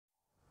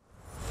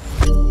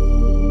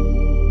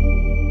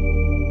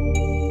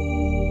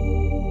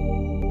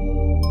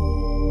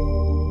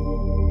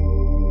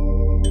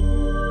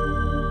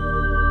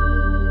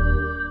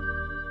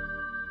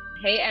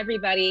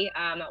everybody.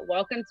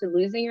 Welcome to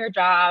Losing Your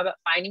Job,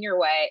 Finding Your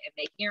Way, and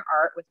Making Your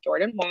Art with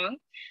Jordan Wong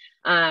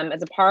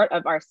as a part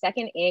of our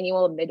second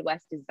annual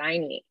Midwest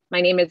Design Week.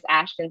 My name is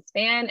Ashton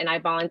Span, and I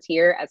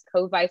volunteer as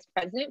co-vice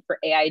president for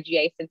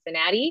AIGA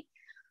Cincinnati,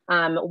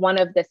 one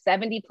of the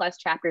 70 plus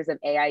chapters of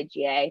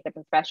AIGA, the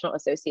Professional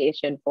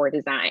Association for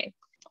Design.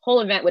 The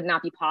whole event would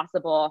not be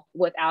possible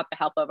without the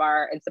help of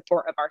and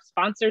support of our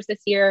sponsors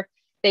this year.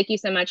 Thank you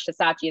so much to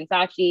Saatchi and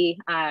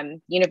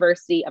Saatchi,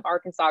 University of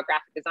Arkansas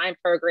Graphic Design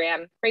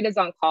Program, Creatives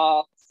on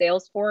Call,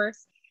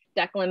 Salesforce,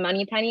 Declan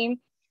Moneypenny,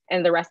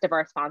 and the rest of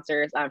our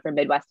sponsors for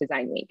Midwest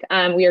Design Week.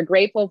 We are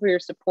grateful for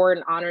your support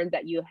and honored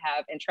that you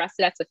have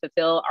entrusted us to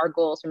fulfill our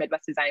goals for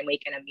Midwest Design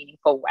Week in a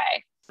meaningful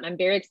way. I'm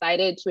very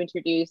excited to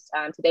introduce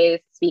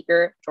today's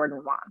speaker,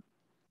 Jordan Wong.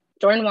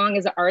 Jordan Wong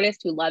is an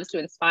artist who loves to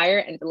inspire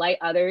and delight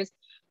others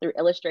through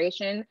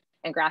illustration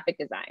and graphic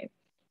design.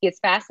 He is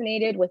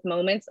fascinated with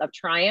moments of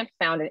triumph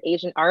found in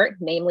Asian art,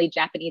 namely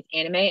Japanese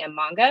anime and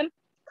manga,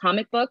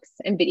 comic books,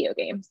 and video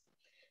games.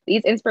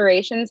 These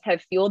inspirations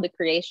have fueled the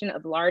creation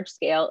of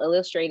large-scale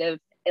illustrative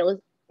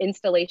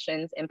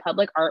installations and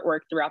public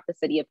artwork throughout the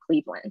city of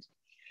Cleveland.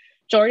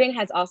 Jordan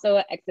has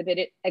also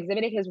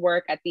exhibited his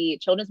work at the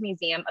Children's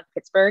Museum of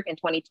Pittsburgh in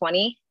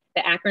 2020,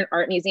 the Akron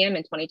Art Museum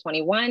in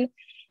 2021,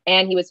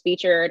 and he was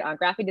featured on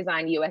Graphic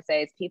Design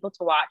USA's People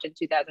to Watch in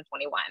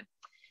 2021.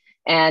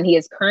 And he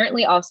is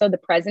currently also the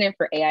president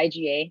for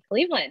AIGA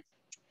Cleveland.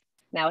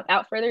 Now,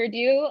 without further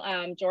ado,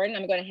 Jordan,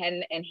 I'm going to go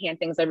ahead and hand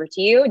things over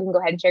to you. You can go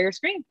ahead and share your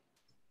screen.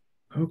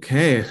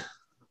 Okay.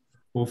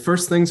 Well,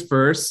 first things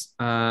first,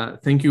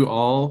 thank you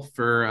all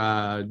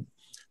for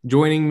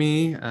joining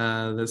me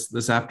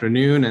this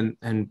afternoon,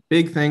 and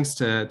big thanks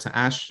to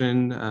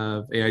Ashton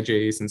of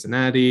AIGA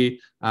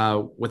Cincinnati.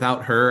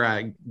 Without her,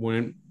 I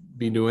wouldn't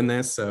be doing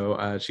this.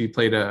 So she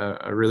played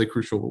a really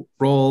crucial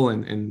role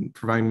in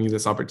providing me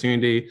this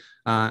opportunity.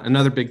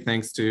 Another big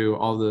thanks to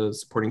all the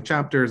supporting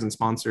chapters and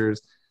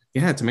sponsors,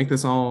 to make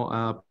this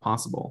all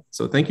possible.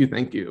 So thank you,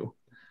 thank you.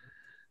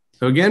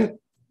 So again,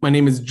 my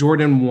name is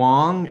Jordan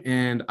Wong,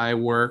 and I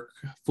work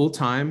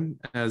full-time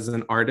as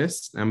an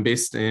artist. I'm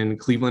based in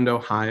Cleveland,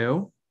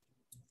 Ohio.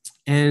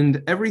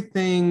 And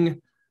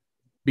everything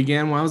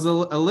began when I was a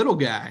little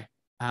guy.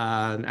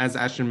 As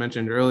Ashton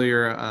mentioned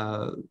earlier,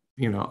 a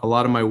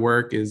lot of my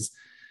work is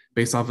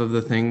based off of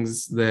the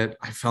things that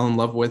I fell in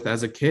love with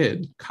as a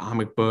kid: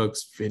 comic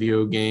books,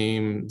 video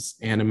games,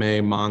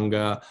 anime,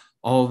 manga,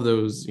 all of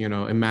those,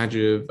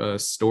 imaginative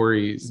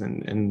stories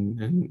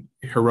and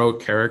heroic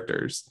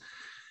characters.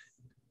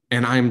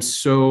 And I'm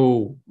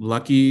so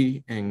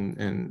lucky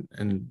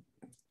and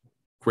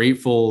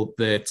grateful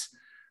that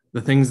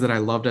the things that I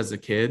loved as a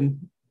kid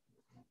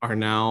are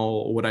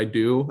now what I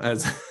do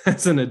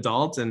as an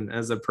adult and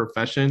as a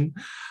profession.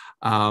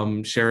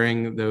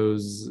 Sharing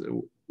those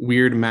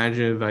weird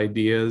imaginative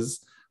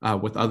ideas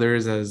with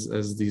others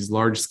as these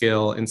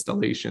large-scale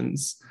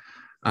installations.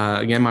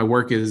 Again, my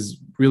work is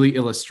really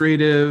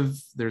illustrative.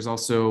 There's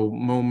also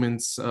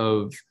moments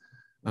of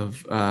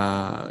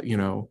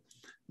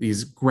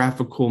these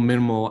graphical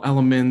minimal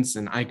elements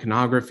and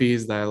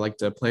iconographies that I like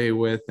to play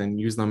with and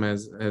use them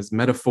as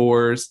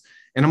metaphors.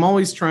 And I'm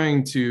always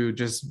trying to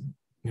just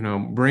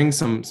bring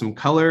some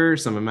color,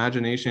 some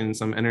imagination,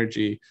 some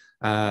energy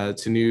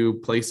to new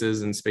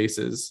places and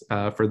spaces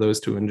for those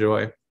to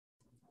enjoy.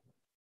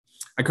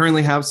 I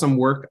currently have some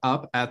work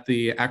up at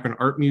the Akron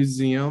Art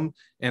Museum,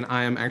 and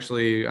I am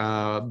actually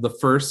the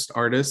first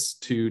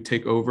artist to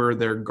take over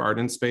their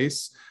garden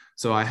space.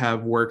 So I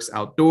have works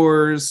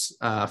outdoors,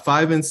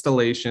 5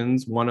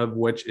 installations, one of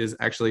which is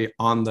actually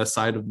on the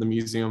side of the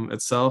museum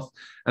itself,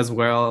 as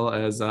well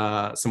as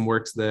some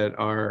works that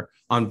are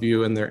on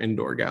view in their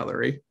indoor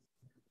gallery.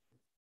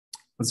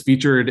 I was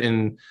featured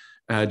in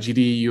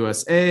GD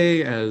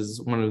USA as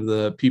one of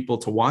the people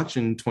to watch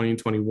in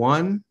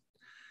 2021.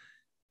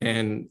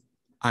 And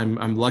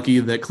I'm lucky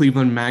that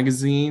Cleveland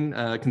Magazine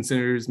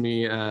considers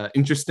me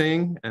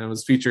interesting, and I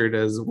was featured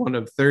as one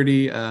of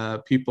 30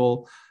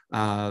 people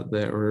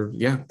that were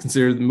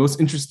considered the most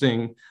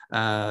interesting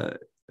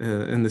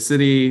in the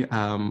city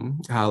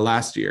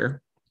last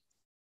year.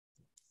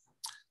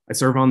 I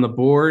serve on the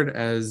board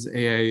as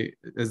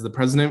the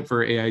president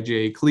for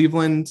AIGA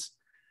Cleveland.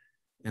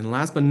 And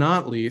last but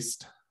not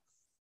least,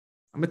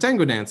 I'm a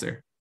tango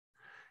dancer,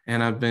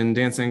 and I've been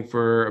dancing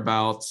for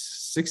about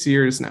 6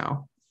 years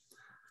now.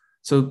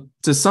 So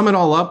to sum it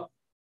all up,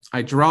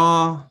 I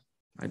draw,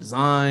 I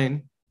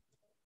design,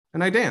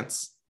 and I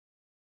dance.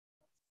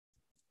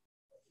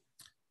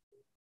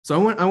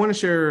 So I want to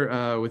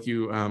share with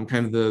you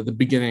kind of the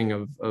beginning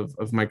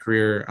of my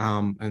career,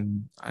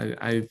 and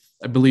I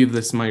believe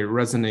this might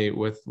resonate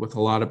with a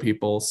lot of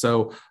people.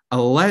 So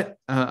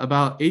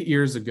about 8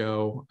 years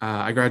ago,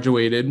 I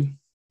graduated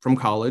from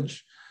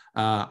college.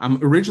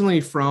 I'm originally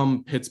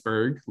from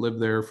Pittsburgh,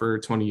 lived there for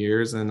 20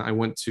 years, and I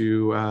went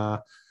to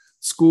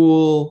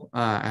school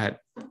at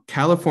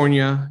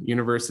California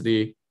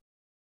University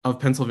of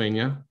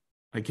Pennsylvania,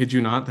 I kid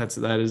you not,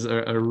 that is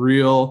a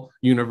real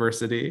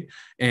university.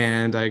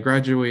 And I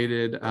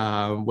graduated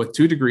with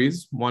 2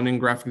 degrees, one in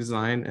graphic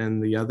design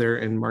and the other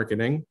in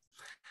marketing.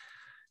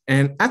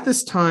 And at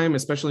this time,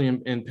 especially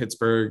in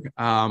Pittsburgh,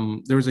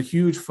 there was a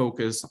huge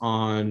focus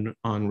on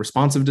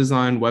responsive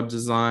design, web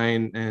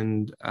design,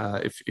 and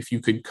if you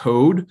could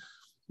code,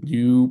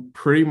 you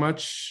pretty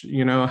much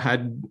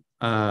had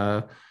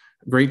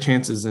great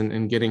chances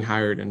in getting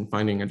hired and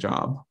finding a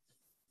job.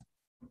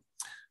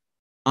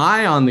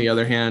 I, on the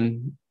other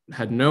hand,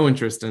 had no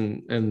interest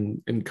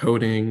in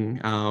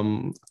coding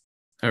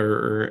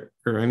or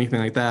anything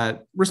like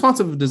that.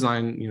 Responsive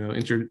design,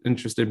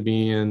 interested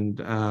me,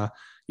 and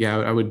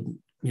I would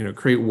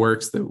create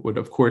works that would,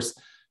 of course,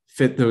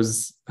 fit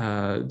those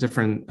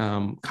different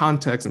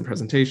contexts and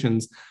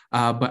presentations.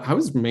 But I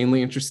was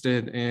mainly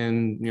interested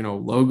in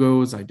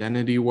logos,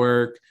 identity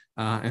work,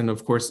 and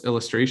of course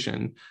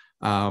illustration.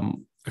 I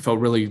felt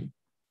really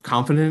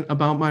confident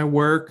about my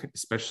work,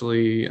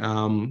 especially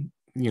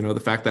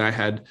the fact that I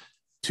had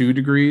 2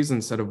 degrees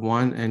instead of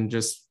one, and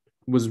just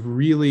was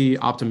really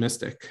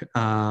optimistic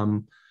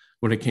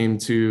when it came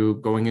to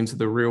going into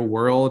the real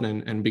world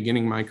and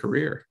beginning my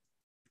career.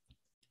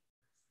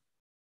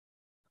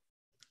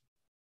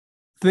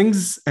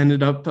 Things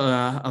ended up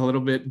a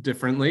little bit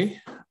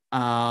differently.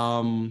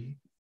 And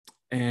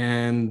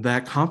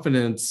that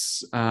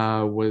confidence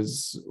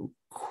was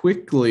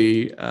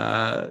quickly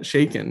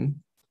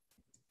shaken.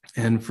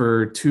 And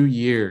for 2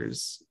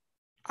 years,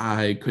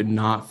 I could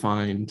not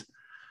find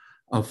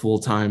a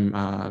full-time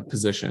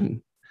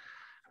position.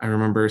 I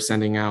remember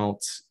sending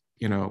out,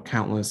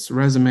 countless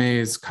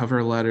resumes,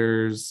 cover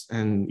letters,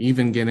 and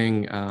even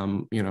getting,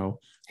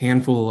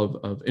 handful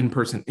of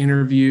in-person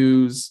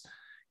interviews,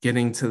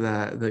 getting to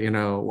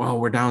well,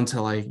 we're down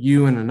to like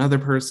you and another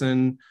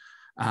person,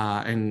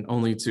 and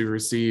only to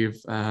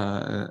receive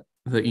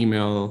the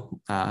email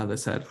that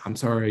said, I'm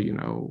sorry,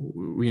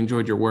 we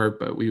enjoyed your work,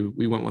 but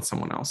we went with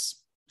someone else.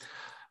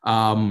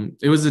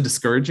 It was a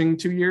discouraging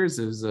 2 years.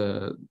 It was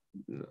a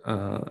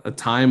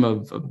time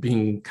of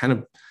being kind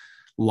of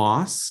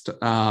lost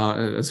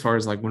as far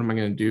as like, what am I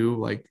going to do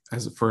like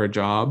for a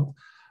job?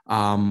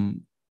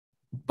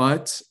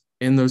 But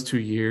in those 2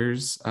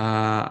 years,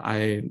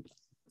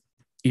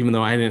 even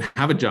though I didn't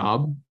have a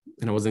job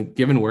and I wasn't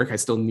given work, I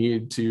still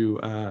needed to,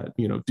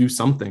 do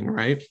something,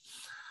 right?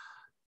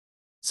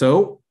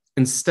 So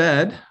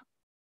instead,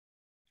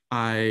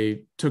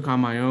 I took on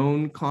my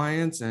own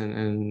clients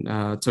and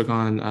took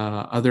on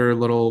other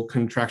little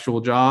contractual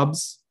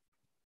jobs.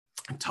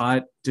 I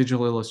taught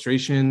digital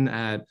illustration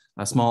at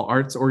a small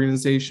arts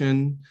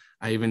organization.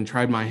 I even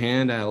tried my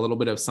hand at a little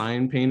bit of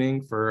sign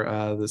painting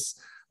for this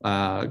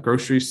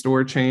grocery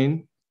store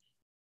chain.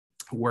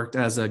 Worked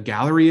as a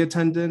gallery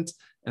attendant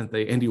at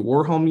the Andy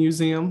Warhol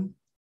Museum.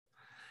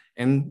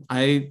 And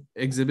I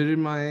exhibited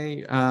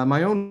my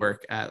my own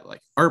work at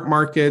like art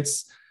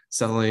markets,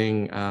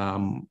 selling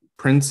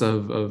prints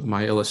of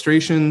my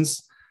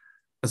illustrations,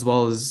 as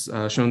well as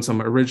shown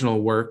some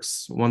original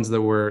works, ones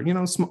that were,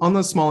 on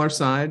the smaller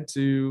side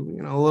to,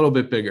 a little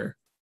bit bigger.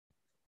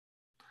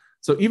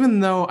 So even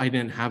though I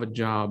didn't have a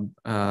job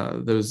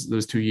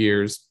those 2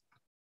 years,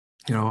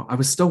 I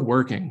was still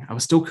working, I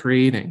was still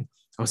creating,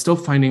 I was still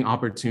finding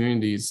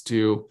opportunities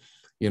to,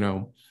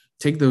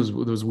 take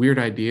those weird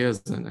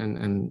ideas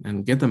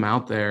and get them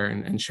out there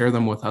and share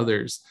them with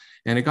others.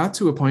 And it got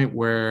to a point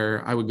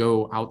where I would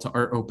go out to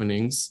art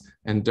openings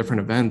and different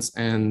events,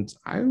 and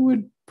I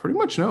would pretty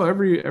much know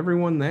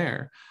everyone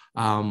there.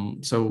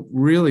 So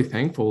really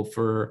thankful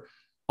for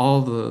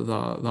all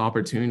the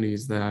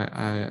opportunities that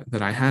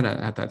I had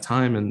at that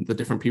time and the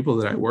different people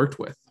that I worked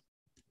with.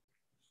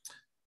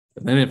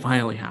 But then it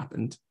finally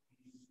happened.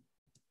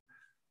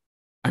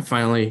 I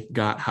finally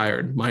got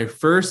hired. My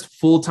first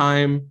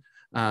full-time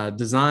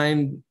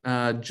design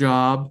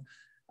job.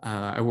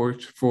 I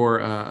worked for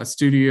a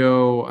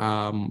studio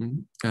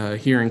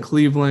here in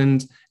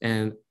Cleveland,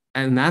 and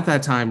at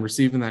that time,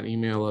 receiving that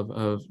email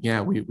of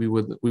yeah, we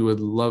would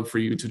love for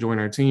you to join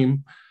our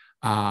team.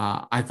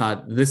 I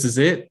thought, this is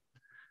it.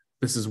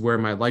 This is where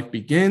my life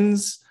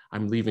begins.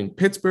 I'm leaving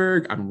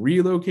Pittsburgh. I'm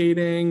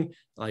relocating.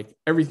 Like,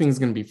 everything's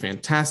going to be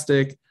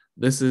fantastic.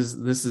 This is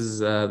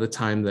the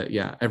time that,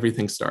 yeah,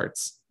 everything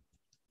starts.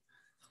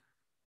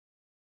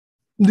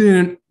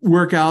 Didn't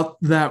work out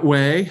that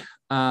way.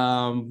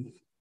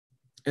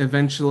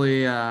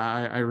 Eventually,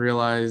 I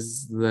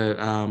realized that,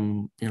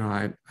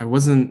 I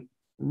wasn't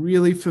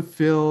really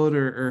fulfilled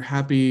or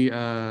happy,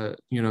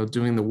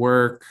 doing the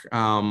work.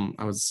 I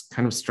was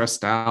kind of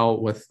stressed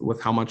out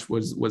with how much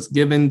was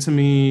given to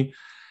me.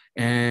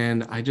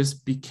 And I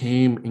just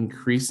became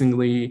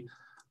increasingly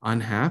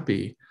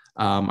unhappy.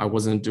 I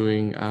wasn't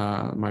doing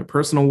my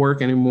personal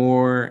work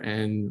anymore,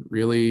 and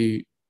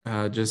really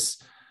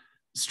just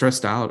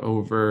stressed out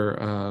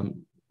over,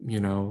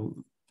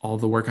 all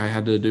the work I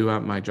had to do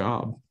at my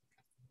job.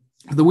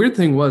 The weird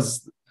thing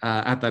was,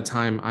 at that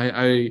time,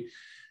 I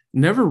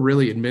never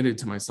really admitted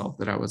to myself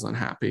that I was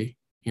unhappy.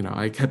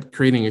 I kept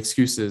creating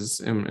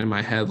excuses in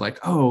my head, like,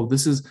 oh,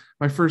 this is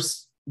my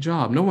first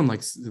job. No one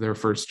likes their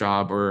first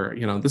job, or,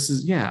 this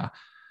is, yeah,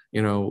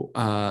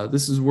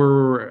 this is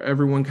where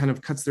everyone kind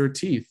of cuts their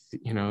teeth,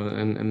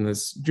 in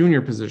this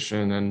junior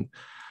position.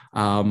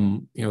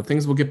 And,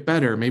 things will get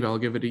better. Maybe I'll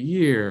give it a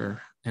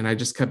year. And I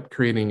just kept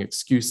creating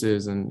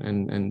excuses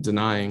and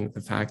denying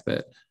the fact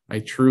that I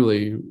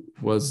truly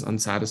was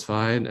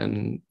unsatisfied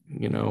and,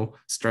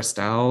 stressed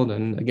out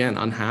and, again,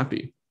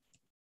 unhappy.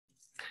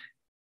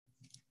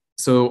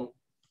 So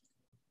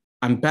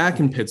I'm back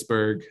in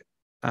Pittsburgh,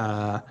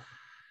 and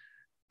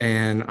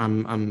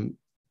I'm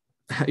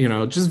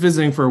just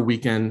visiting for a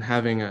weekend,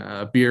 having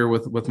a beer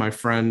with my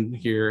friend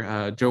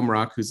here, Joe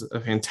Maroc, who's a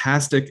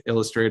fantastic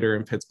illustrator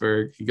in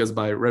Pittsburgh. He goes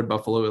by Red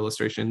Buffalo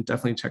Illustration.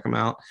 Definitely check him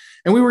out.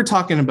 And we were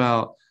talking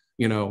about,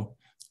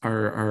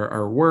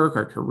 our work,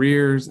 our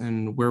careers,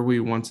 and where we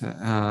want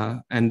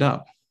to end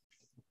up.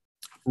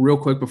 Real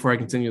quick, before I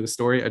continue the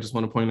story, I just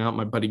want to point out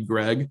my buddy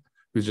Greg,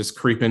 who's just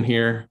creeping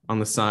here on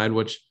the side,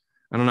 which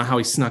I don't know how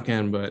he snuck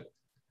in, but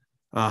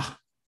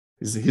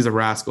he's a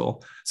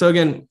rascal. So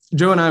again,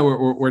 Joe and I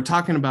we're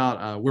talking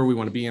about where we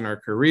want to be in our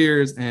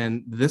careers.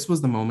 And this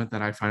was the moment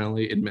that I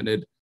finally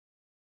admitted,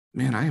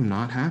 man, I am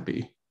not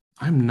happy.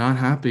 I'm not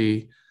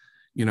happy,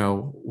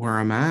 where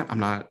I'm at.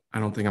 I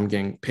don't think I'm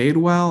getting paid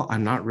well.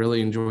 I'm not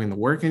really enjoying the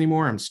work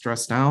anymore. I'm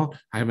stressed out.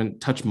 I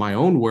haven't touched my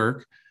own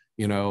work,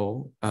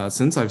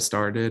 since I've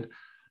started.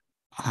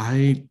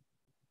 I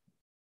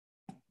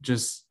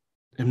just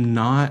am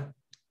not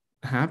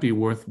happy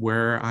with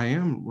where I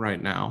am right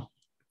now.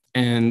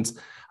 And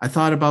I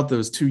thought about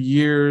those 2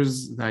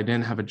 years that I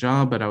didn't have a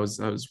job, but I was,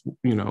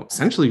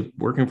 essentially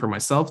working for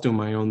myself, doing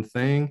my own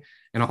thing,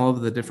 and all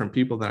of the different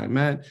people that I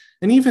met.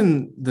 And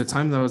even the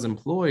time that I was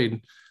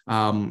employed,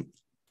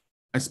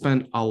 I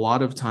spent a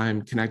lot of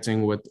time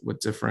connecting with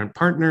different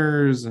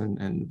partners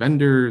and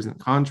vendors and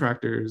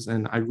contractors.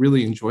 And I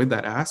really enjoyed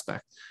that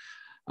aspect.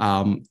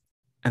 And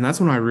that's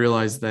when I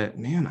realized that,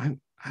 man,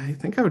 I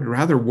think I would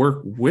rather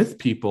work with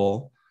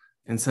people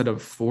instead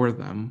of for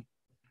them.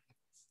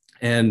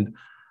 And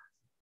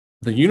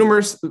the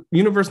universe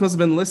must have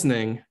been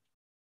listening,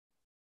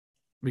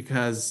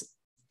 because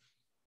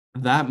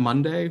that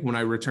Monday when I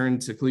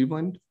returned to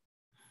Cleveland,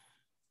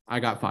 I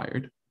got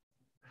fired.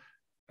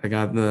 I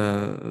got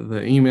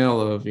the email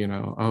of,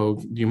 oh,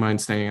 do you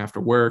mind staying after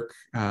work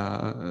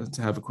to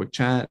have a quick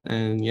chat?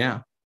 And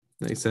yeah,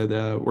 they said,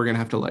 we're going to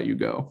have to let you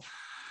go.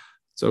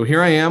 So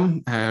here I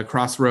am at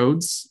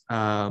crossroads.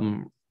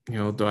 Do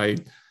I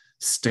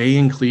stay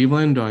in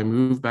Cleveland? Do I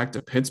move back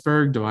to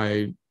Pittsburgh? Do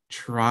I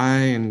try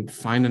and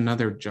find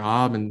another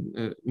job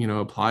and,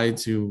 apply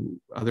to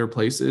other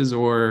places?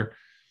 Or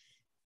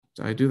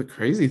do I do the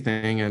crazy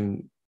thing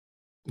and,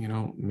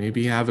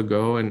 maybe have a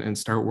go and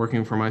start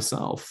working for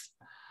myself?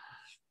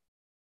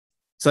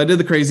 So I did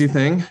the crazy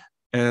thing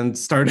and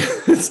started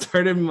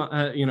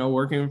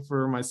working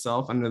for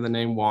myself under the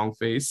name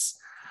WONGFACE.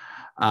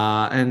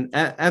 And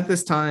at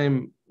this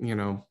time,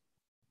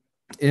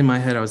 in my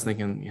head, I was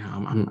thinking,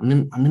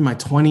 I'm in my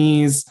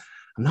 20s.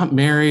 I'm not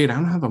married. I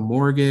don't have a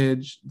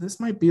mortgage.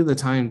 This might be the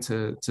time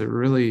to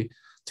really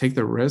take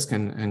the risk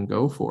and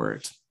go for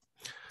it.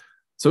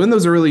 So in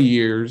those early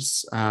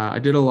years, I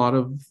did a lot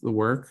of the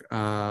work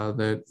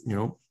that,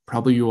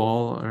 probably you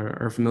all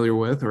are familiar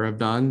with or have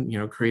done,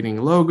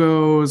 creating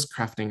logos,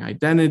 crafting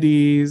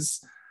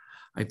identities.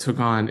 I took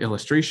on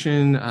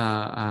illustration,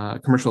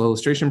 commercial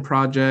illustration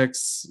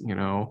projects,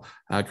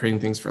 creating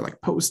things for like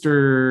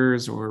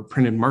posters or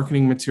printed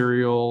marketing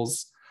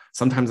materials.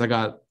 Sometimes I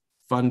got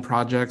fun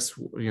projects,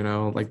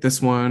 like this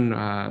one,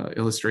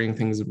 illustrating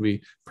things that would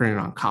be printed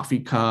on coffee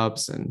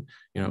cups and,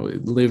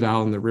 live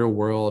out in the real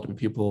world and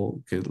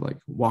people could like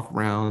walk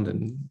around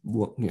and,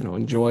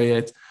 enjoy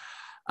it.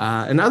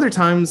 And other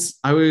times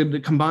I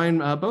would combine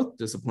both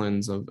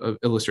disciplines of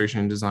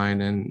illustration and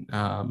design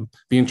and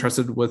be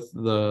entrusted with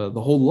the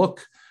whole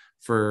look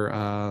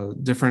for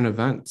different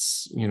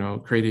events,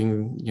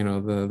 creating,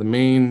 the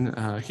main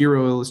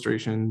hero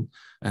illustration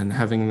and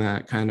having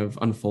that kind of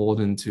unfold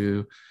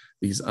into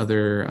these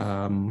other,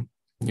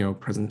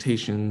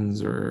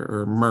 presentations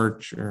or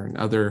merch or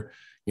other,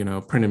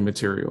 printed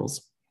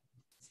materials.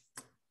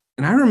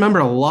 And I remember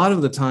a lot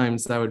of the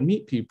times that I would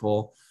meet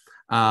people,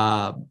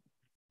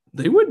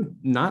 they would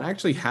not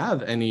actually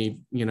have any,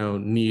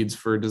 needs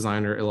for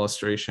design or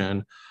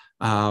illustration.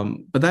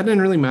 But that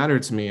didn't really matter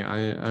to me.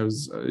 I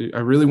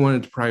really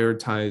wanted to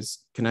prioritize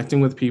connecting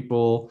with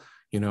people,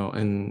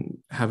 and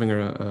having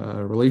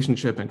a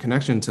relationship and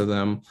connection to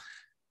them.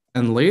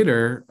 And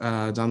later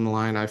down the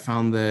line, I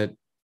found that,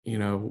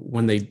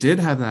 when they did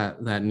have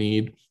that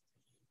need,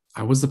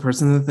 I was the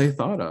person that they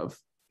thought of.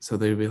 So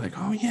they'd be like,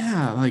 oh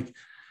yeah, like,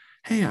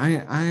 hey, I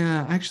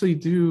actually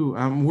do,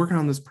 I'm working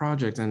on this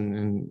project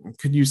and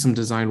could use some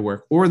design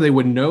work. Or they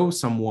would know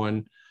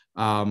someone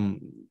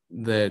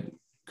that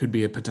could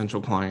be a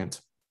potential client.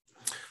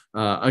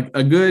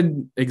 A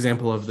good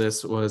example of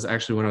this was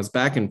actually when I was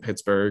back in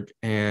Pittsburgh,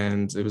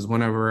 and it was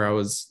whenever I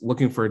was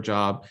looking for a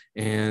job,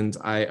 and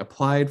I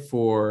applied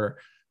for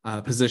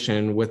a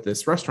position with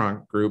this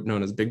restaurant group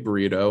known as Big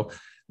Burrito.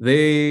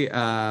 They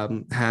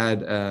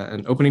had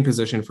an opening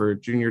position for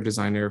junior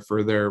designer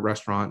for their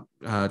restaurant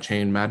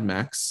chain Mad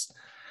Mex.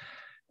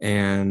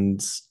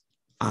 and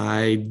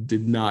I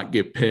did not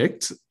get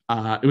picked.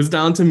 It was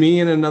down to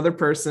me and another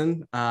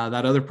person.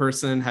 That other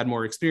person had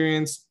more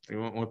experience. They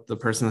went with the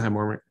person that had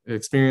more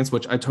experience,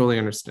 which I totally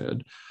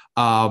understood.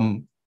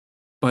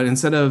 But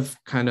instead of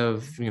kind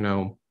of,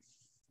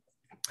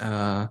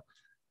 uh,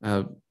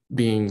 uh,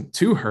 being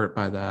too hurt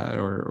by that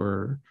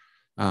or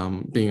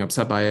being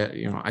upset by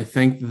it, I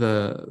thank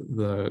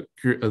the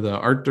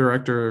art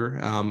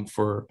director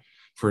for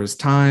his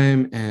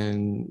time,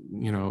 and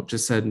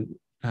just said,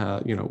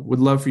 would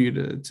love for you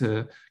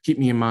to keep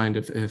me in mind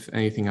if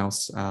anything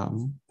else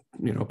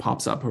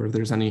pops up, or if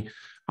there's any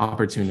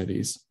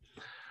opportunities.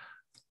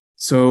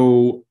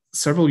 So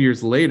several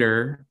years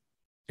later,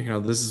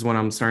 this is when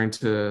I'm starting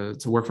to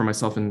work for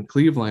myself in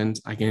Cleveland.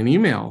 I get an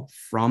email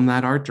from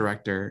that art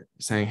director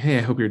saying, "Hey,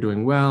 I hope you're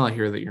doing well. I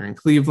hear that you're in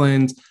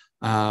Cleveland.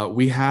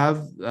 We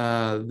have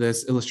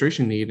this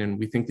illustration need, and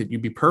we think that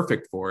you'd be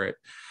perfect for it."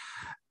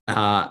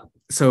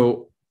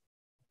 So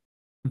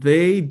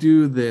they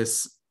do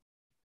this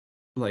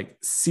like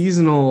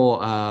seasonal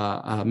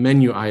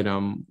menu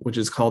item, which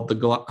is called the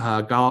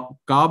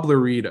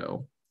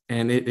Gobblerito,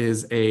 and it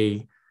is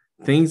a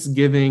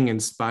Thanksgiving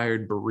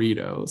inspired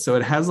burrito. So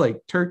it has like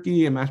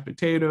turkey and mashed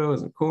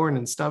potatoes and corn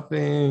and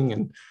stuffing,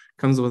 and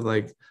comes with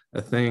like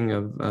a thing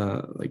of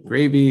like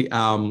gravy.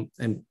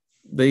 And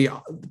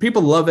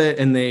people love it,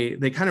 and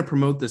they kind of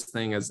promote this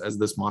thing as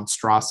this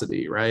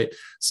monstrosity, right?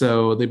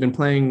 So they've been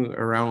playing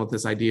around with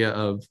this idea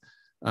of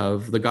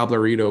the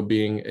Gobblerito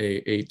being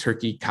a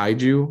turkey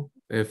kaiju.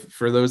 If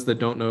for those that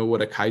don't know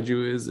what a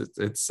kaiju is,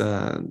 it's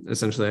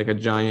essentially like a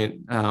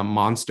giant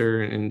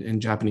monster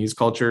in Japanese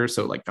culture.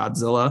 So like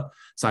Godzilla.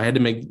 So I had to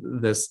make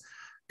this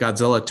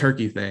Godzilla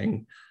turkey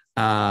thing.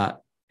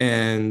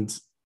 And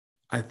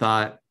I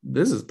thought,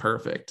 this is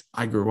perfect.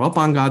 I grew up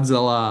on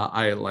Godzilla.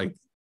 I like,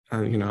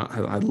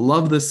 I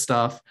love this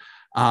stuff.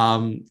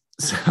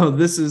 So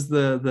this is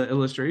the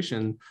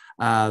illustration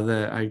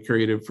that I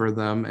created for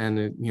them, and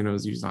it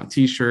is used on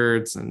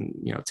T-shirts and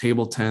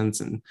table tents,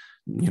 and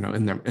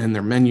in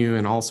their menu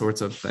and all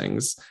sorts of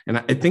things. And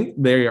I think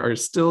they are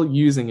still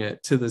using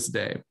it to this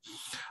day.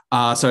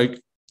 So I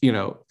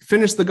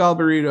finished the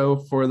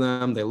Gobblerito for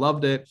them. They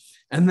loved it,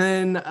 and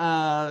then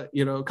a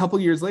couple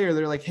years later,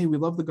 they're like, "Hey, we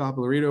love the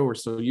Gobblerito. We're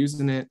still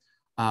using it.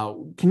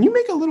 Can you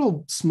make a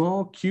little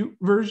small, cute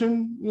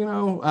version,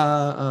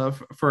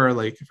 for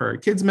our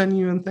kids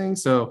menu and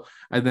things?" So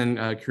I then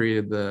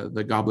created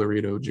the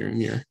Gobblerito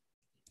Junior.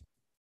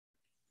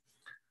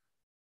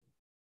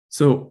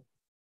 So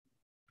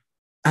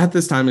at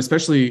this time,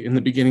 especially in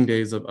the beginning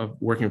days of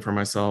working for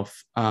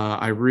myself,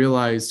 I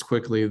realized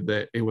quickly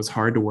that it was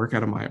hard to work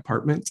out of my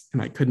apartment,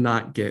 and I could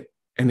not get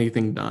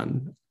anything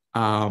done.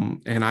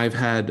 And I've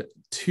had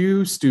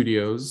 2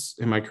 studios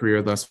in my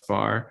career thus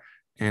far,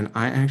 and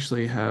I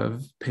actually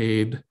have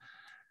paid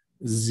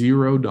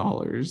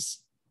 $0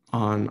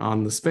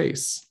 on the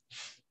space.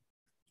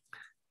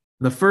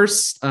 The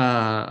first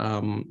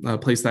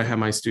place that I had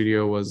my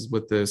studio was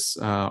with this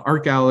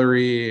art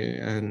gallery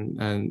and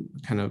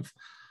kind of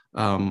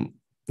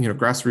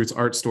grassroots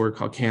art store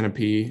called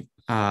Canopy.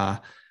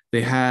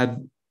 They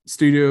had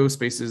studio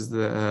spaces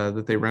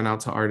that they rent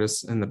out to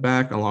artists in the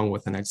back, along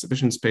with an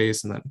exhibition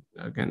space, and then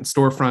again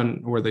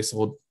storefront where they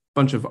sold a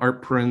bunch of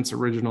art prints,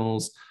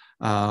 originals,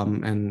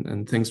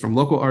 and things from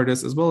local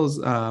artists, as well as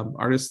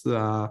artists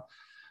that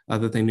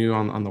they knew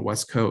on the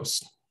West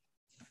Coast.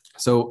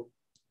 So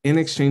in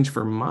exchange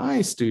for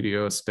my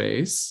studio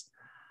space,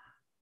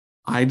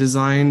 I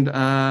designed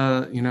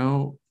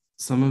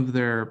some of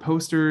their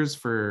posters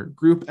for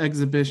group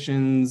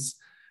exhibitions,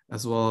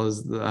 as well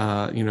as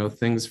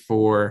things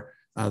for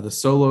the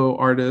solo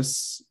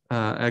artists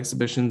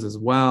exhibitions as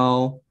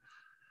well,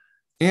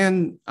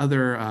 and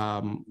other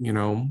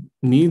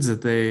needs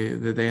that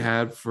they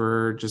had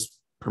for just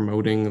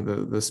promoting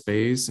the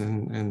space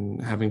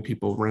and having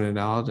people rent it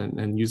out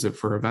and use it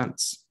for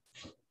events.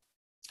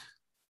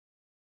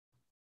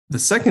 The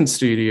second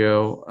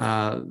studio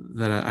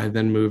that I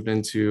then moved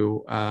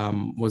into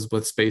was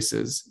with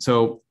Spaces.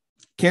 So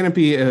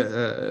Canopy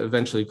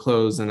eventually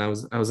closed, and I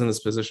was in this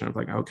position of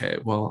like, okay,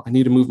 well, I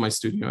need to move my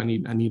studio. I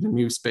need a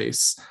new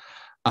space,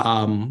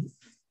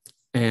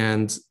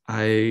 and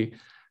I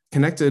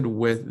connected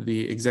with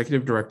the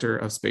executive director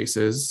of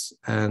Spaces.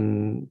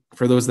 And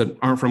for those that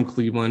aren't from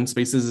Cleveland,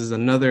 Spaces is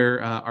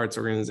another arts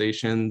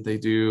organization. They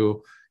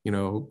do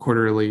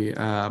quarterly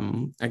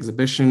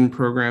exhibition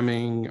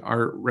programming,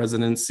 art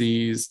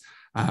residencies,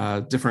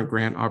 different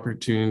grant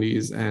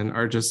opportunities, and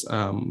are just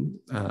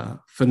a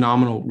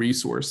phenomenal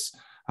resource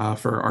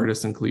for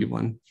artists in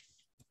Cleveland.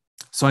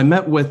 So I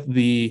met with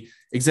the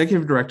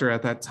executive director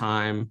at that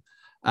time,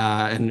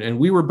 and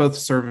we were both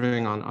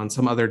serving on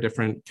some other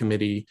different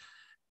committee.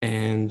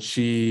 And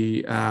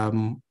she, saw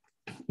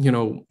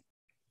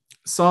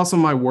some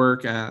of my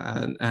work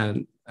at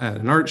an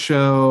art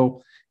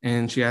show,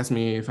 and she asked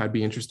me if I'd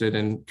be interested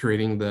in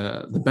creating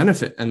the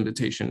benefit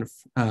invitation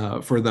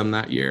for them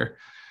that year.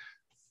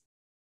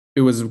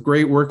 It was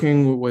great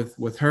working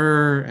with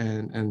her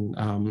and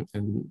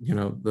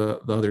the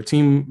other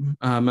team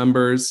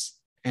members.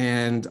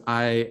 And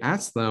I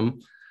asked them,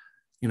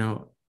 you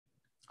know,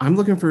 I'm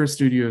looking for a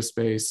studio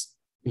space.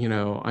 You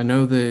know, I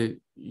know that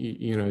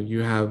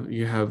you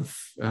have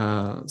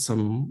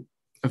some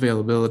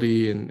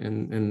availability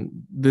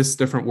in this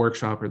different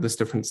workshop or this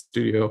different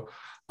studio.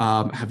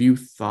 Have you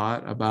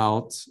thought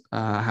about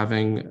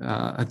having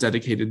a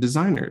dedicated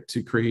designer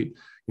to create,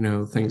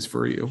 things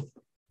for you?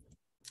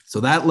 So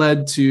that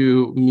led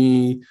to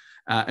me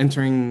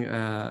entering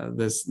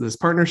this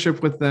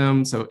partnership with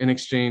them. So in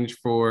exchange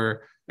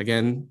for,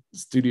 again,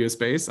 studio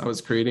space, I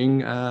was creating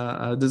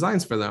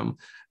designs for them.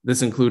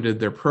 This included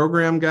their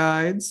program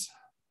guides,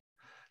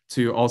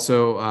 to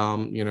also,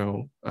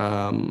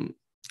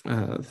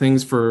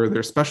 things for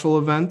their special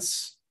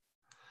events,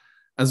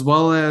 as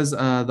well as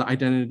the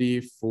identity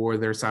for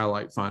their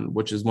satellite fund,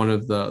 which is one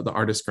of the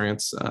artist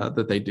grants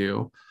that they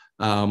do.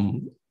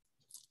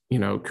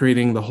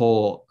 Creating the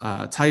whole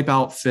type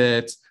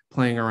outfit,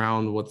 playing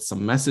around with some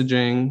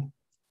messaging,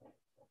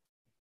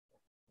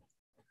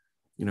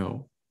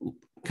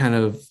 kind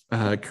of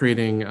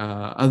creating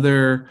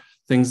other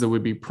things that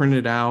would be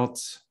printed out,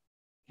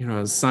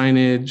 as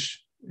signage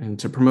and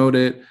to promote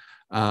it.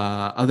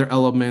 Other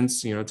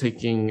elements,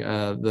 taking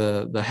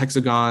the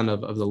hexagon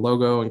of the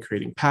logo and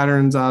creating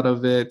patterns out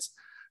of it,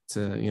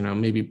 to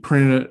maybe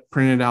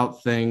print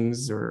out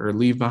things or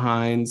leave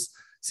behinds,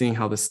 seeing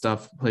how this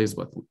stuff plays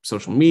with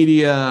social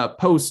media,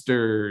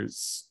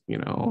 posters,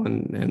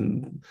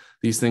 and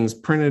these things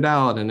printed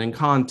out and in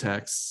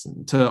context,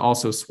 to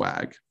also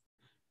swag.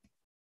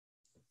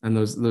 And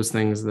those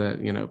things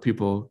that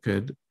people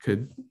could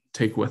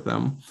take with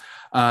them.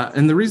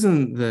 And the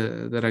reason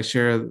that I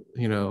share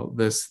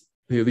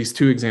these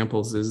two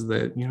examples is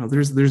that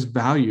there's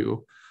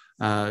value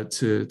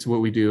to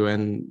what we do,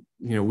 and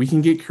we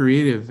can get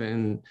creative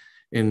in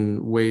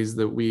ways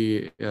that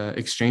we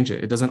exchange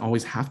it. It doesn't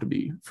always have to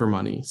be for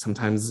money.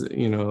 Sometimes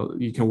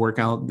you can work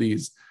out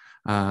these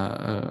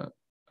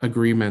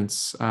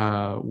agreements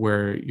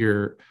where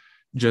you're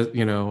just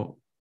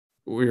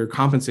we're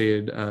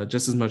compensated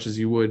just as much as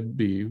you would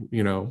be,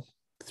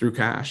 through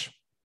cash.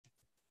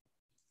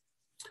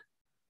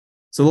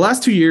 So the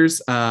last 2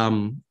 years,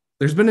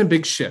 there's been a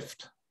big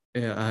shift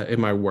in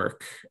my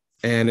work,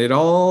 and it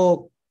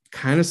all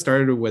kind of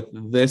started with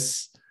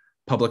this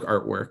public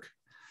artwork.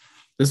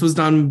 This was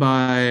done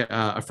by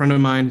a friend of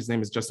mine. His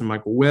name is Justin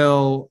Michael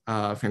Will,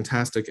 a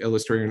fantastic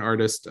illustrator and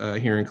artist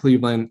here in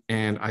Cleveland.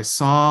 And I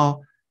saw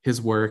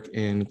his work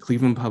in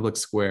Cleveland Public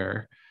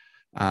Square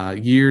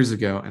years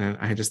ago, and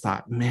I just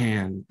thought,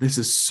 man, this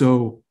is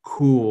so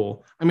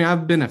cool. I mean,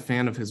 I've been a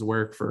fan of his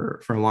work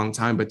for a long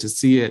time, but to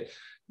see it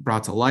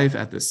brought to life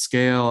at this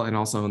scale and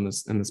also in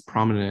this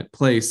prominent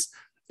place,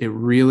 it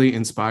really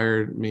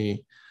inspired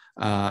me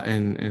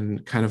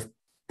and kind of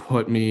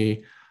put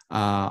me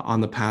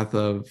on the path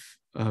of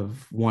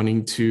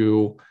wanting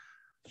to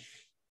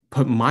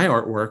put my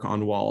artwork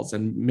on walls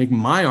and make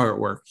my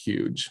artwork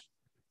huge.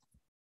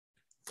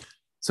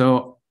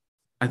 So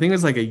I think it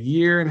was like a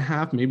year and a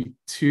half, maybe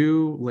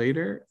 2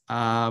 later,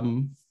 I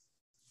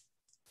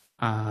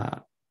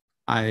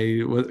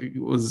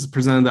was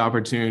presented the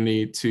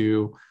opportunity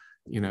to,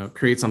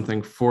 create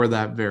something for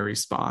that very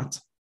spot.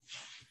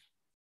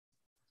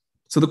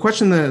 So the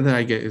question that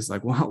I get is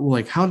like, well,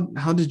 like, how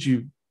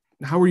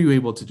were you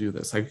able to do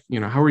this? Like,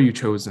 how were you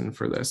chosen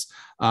for this?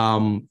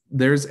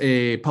 There's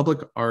a public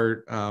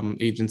art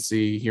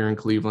agency here in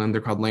Cleveland.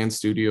 They're called Land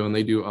Studio, and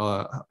they do,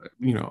 a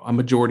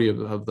majority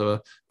of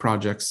the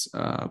projects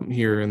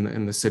here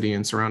in the city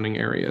and surrounding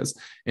areas.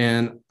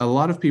 And a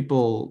lot of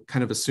people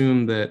kind of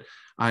assume that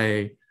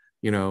I,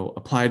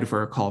 applied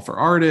for a call for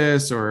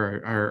artists,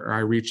 or I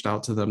reached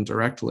out to them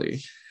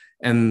directly.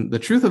 And the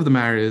truth of the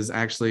matter is,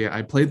 actually,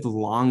 I played the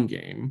long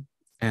game.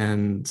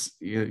 And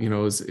it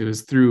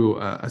was through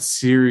a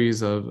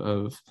series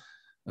of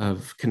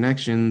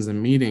connections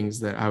and meetings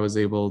that I was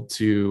able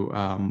to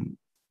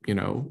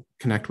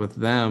connect with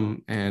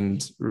them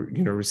and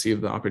receive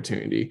the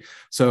opportunity.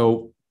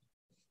 So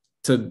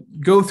to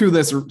go through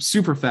this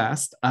super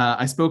fast,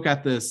 I spoke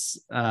at this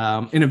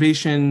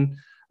innovation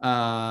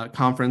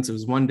conference. It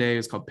was one day. It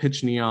was called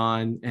Pitch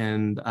Neon,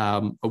 and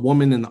a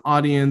woman in the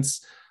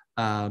audience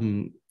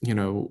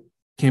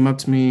came up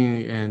to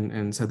me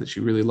and said that she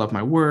really loved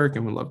my work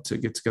and would love to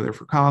get together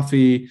for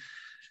coffee.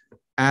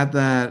 At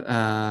that,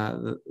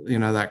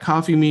 that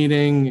coffee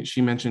meeting,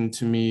 she mentioned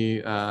to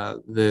me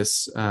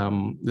this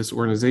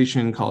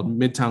organization called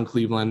Midtown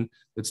Cleveland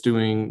that's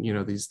doing,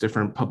 these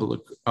different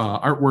public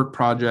artwork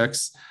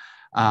projects.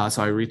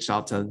 So I reached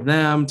out to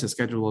them to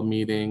schedule a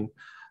meeting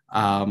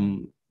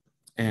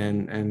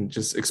and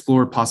just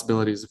explore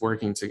possibilities of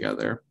working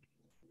together.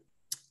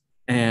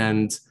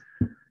 And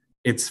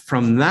it's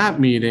from that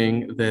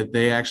meeting that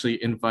they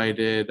actually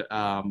invited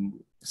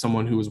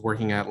someone who was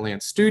working at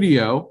Land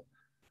Studio,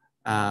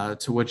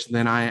 to which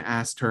then I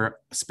asked her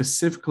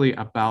specifically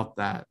about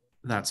that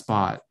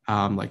spot,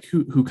 like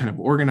who kind of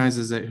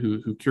organizes it,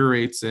 who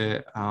curates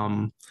it,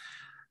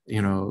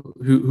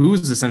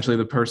 who's essentially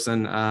the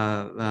person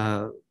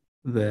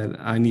that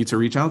I need to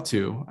reach out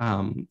to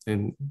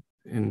in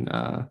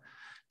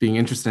being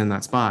interested in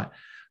that spot.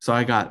 So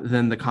I got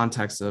then the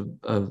context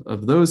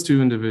of those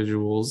two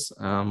individuals,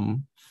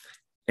 and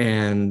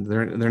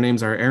their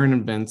names are Aaron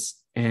and Vince.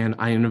 And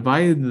I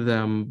invited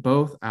them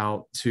both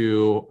out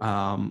to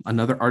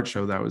another art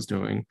show that I was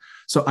doing.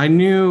 So I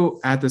knew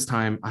at this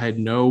time I had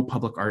no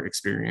public art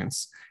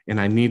experience, and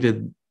I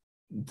needed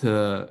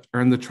to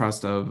earn the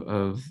trust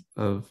of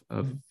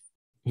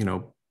you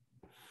know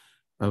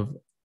of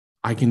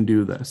I can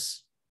do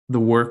this. The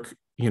work,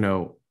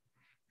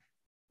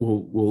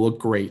 will look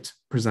great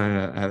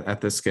presented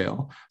at this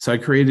scale. So I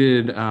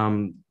created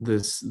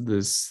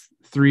this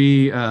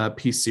three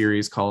piece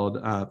series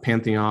called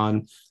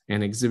Pantheon,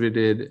 and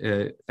exhibited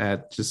it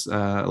at just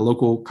a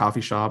local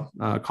coffee shop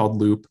called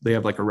Loop. They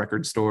have like a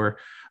record store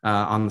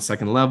on the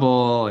second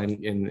level,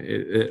 and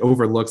it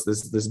overlooks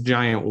this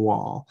giant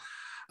wall.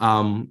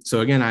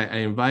 So again, I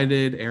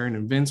invited Aaron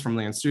and Vince from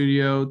Land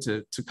Studio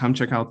to come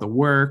check out the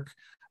work.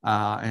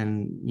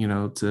 And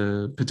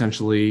to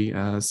potentially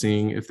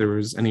seeing if there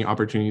was any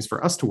opportunities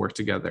for us to work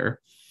together.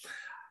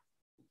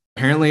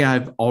 Apparently,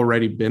 I've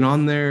already been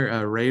on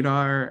their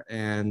radar,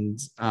 and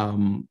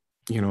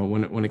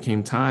when it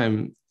came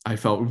time, I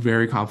felt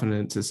very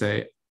confident to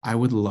say I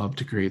would love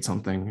to create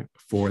something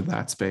for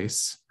that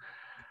space.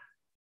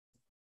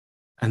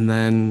 And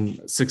then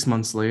 6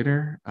 months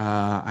later,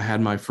 I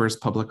had my first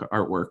public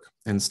artwork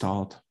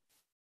installed.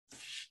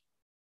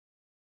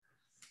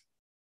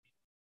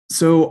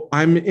 So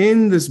I'm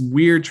in this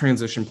weird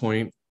transition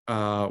point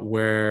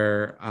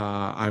where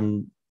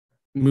I'm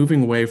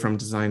moving away from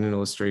design and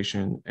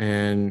illustration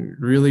and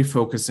really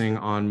focusing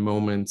on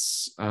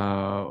moments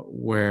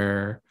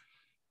where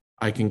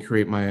I can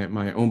create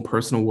my own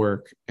personal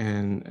work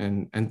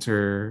and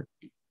enter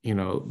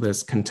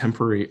this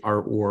contemporary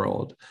art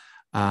world,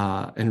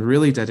 and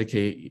really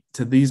dedicate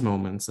to these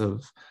moments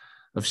of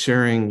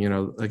sharing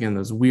again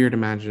those weird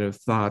imaginative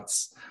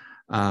thoughts,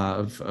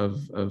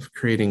 of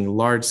creating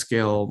large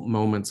scale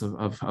moments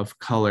of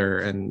color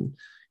and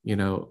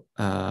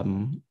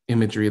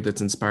imagery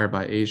that's inspired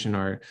by Asian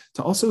art,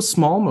 to also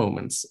small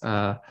moments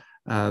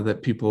that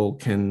people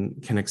can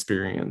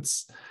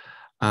experience,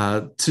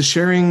 to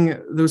sharing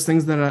those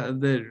things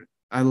that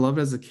I loved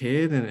as a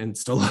kid and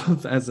still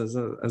love as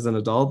an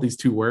adult. These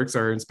two works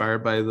are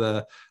inspired by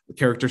the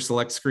character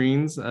select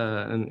screens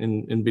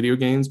in video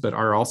games, but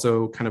are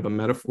also kind of a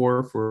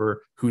metaphor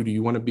for who do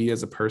you want to be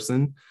as a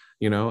person,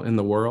 in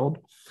the world.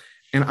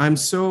 And I'm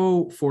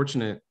so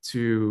fortunate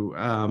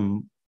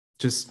to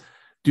just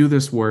do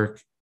this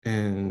work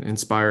and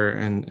inspire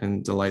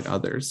and delight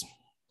others.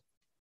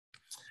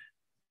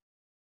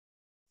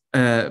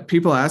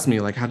 People ask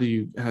me, like, how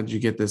did you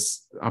get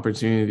this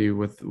opportunity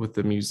with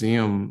the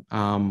museum?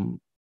 And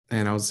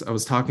I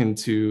was talking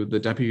to the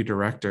deputy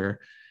director,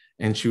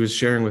 and she was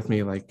sharing with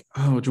me, like,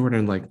 oh,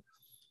 Jordan, like,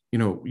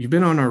 you've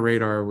been on our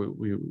radar.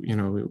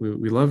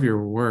 We love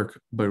your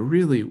work, but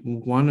really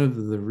one of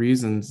the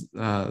reasons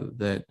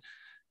that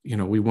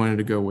we wanted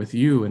to go with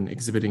you and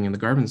exhibiting in the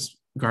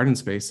garden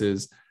space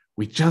is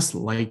we just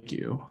like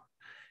you.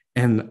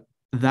 And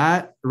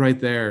that right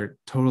there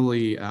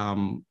totally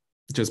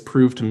just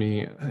proved to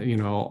me,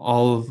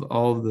 all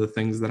of the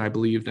things that I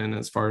believed in,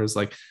 as far as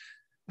like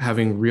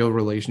having real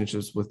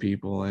relationships with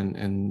people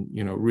and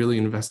really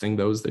investing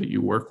those that you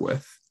work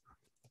with.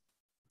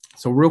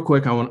 So real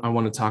quick, I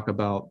want to talk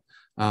about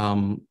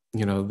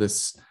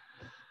this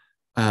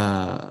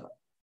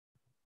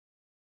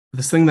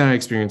this thing that I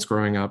experienced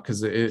growing up,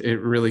 because it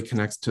really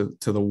connects to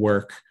the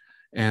work,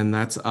 and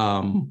that's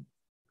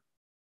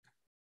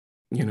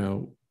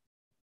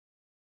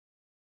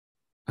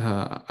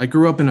I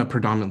grew up in a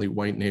predominantly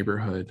white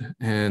neighborhood,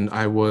 and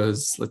I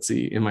was, let's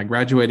see, in my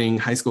graduating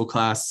high school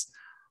class,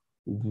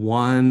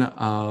 one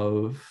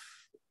of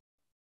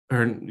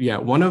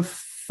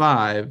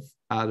five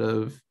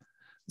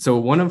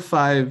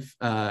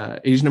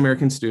Asian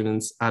American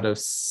students out of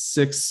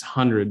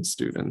 600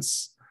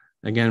 students,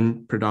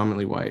 again,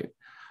 predominantly white.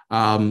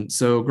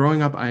 So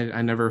growing up,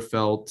 I never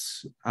felt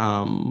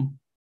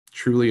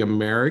truly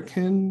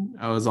American.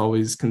 I was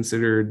always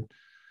considered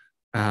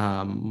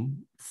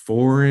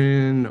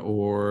foreign,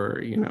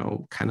 or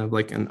kind of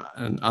like an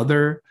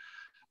other,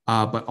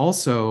 but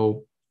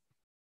also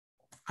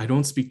I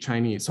don't speak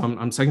Chinese. So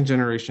I'm second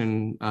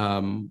generation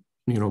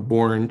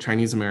born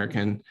Chinese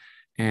American,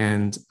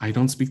 and I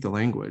don't speak the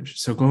language.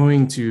 So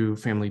going to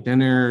family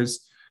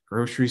dinners,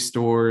 grocery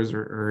stores,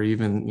 or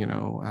even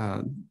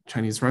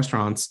Chinese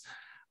restaurants,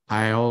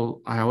 I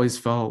always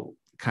felt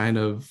kind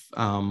of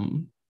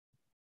on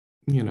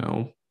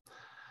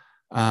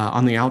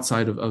the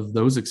outside of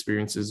those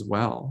experiences as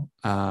well,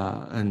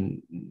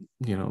 and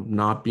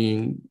not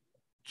being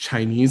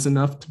Chinese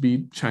enough to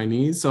be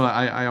Chinese. So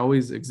I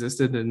always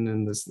existed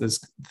in this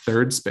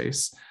third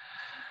space,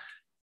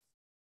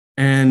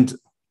 and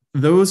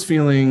those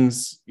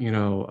feelings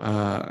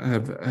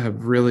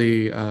have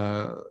really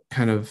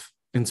kind of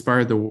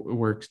inspired the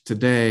work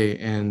today,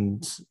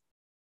 and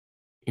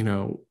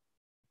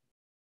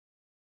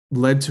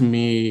led to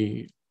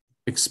me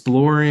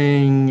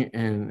exploring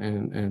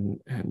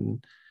and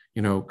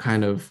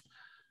kind of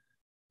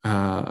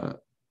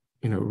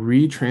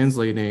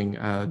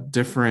retranslating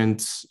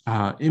different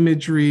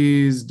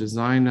imageries,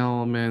 design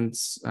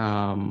elements,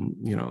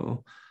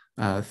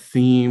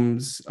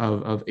 themes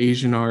of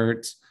Asian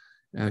art.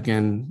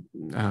 Again,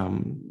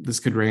 this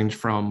could range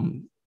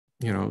from,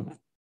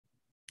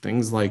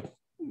 things like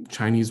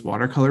Chinese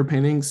watercolor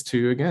paintings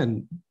to,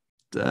 again,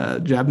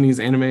 Japanese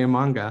anime and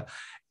manga,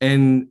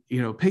 and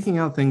picking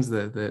out things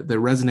that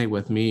resonate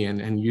with me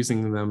and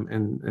using them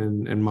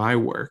in my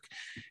work.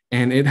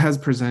 And it has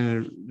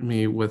presented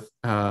me with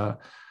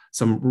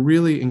some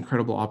really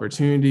incredible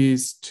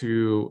opportunities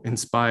to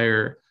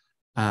inspire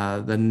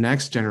the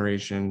next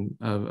generation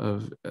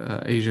of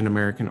Asian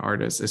American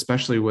artists,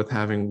 especially with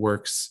having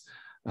works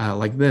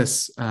like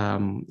this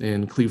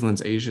in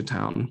Cleveland's Asia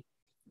Town.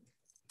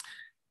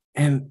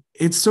 And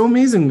it's so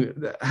amazing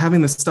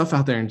having this stuff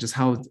out there and just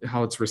how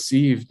it's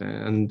received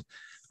and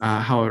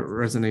how it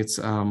resonates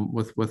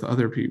with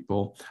other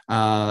people.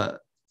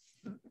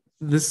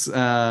 This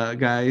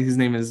guy, his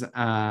name is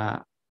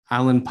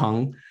Alan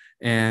Peng,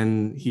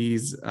 and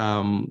he's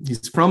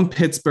from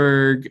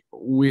Pittsburgh.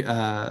 We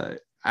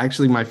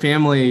actually, my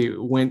family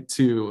went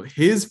to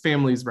his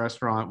family's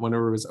restaurant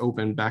whenever it was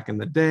open back in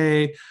the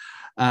day.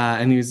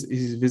 And he's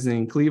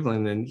visiting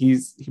Cleveland, and he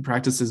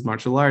practices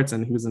martial arts,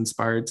 and he was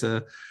inspired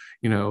to,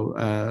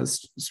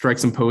 strike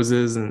some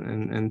poses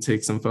and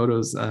take some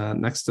photos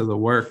next to the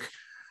work.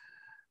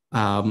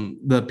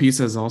 The piece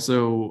has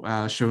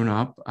also shown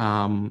up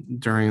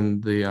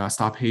during the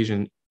Stop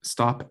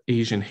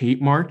Asian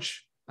Hate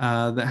March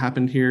that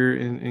happened here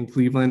in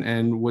Cleveland,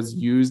 and was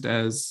used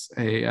as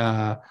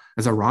a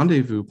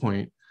rendezvous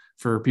point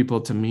for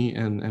people to meet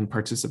and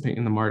participate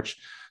in the march.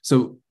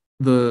 So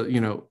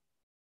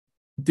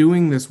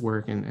doing this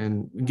work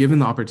and given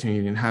the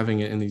opportunity and having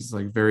it in these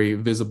like very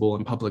visible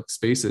and public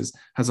spaces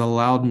has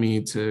allowed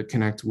me to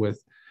connect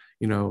with,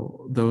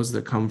 those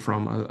that come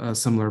from a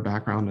similar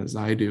background as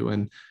I do.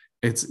 And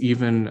it's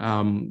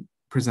even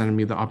presented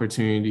me the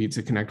opportunity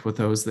to connect with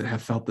those that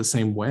have felt the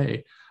same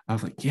way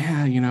of like,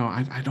 yeah,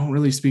 I don't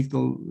really speak the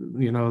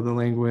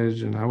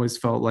language. And I always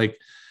felt like,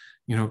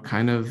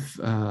 kind of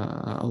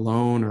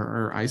alone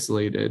or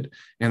isolated.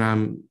 And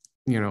I'm,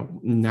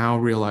 now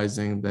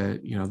realizing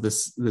that,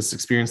 this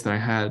experience that I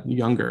had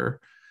younger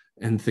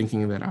and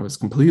thinking that I was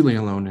completely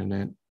alone in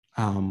it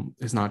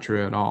is not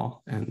true at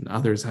all. And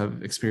others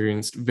have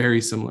experienced very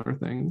similar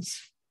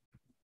things.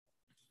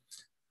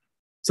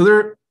 So there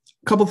are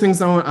a couple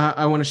things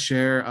I want to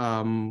share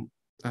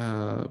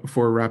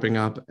before wrapping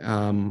up,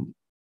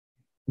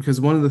 because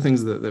one of the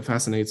things that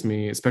fascinates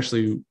me,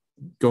 especially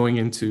going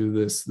into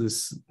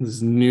this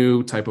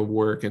new type of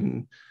work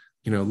and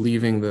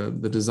leaving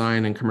the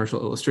design and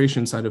commercial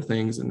illustration side of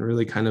things and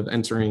really kind of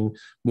entering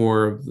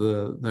more of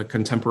the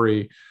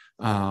contemporary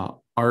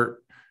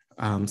art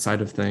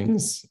side of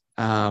things.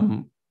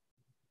 One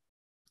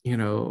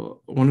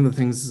of the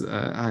things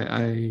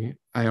I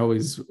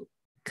always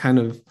kind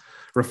of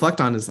reflect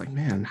on is like,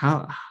 man,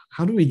 how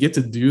do we get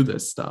to do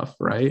this stuff,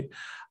 right?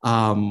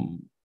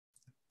 And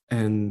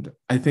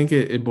I think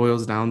it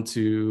boils down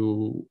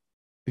to,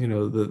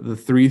 the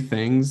three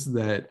things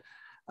that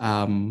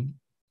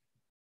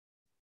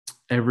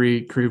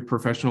every creative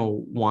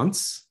professional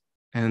wants,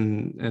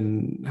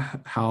 and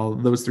how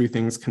those three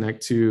things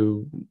connect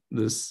to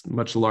this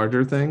much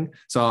larger thing.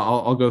 So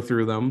I'll go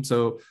through them.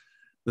 So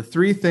the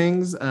three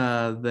things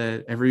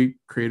that every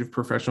creative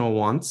professional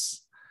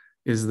wants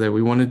is that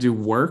we want to do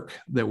work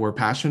that we're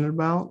passionate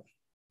about,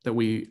 that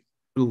we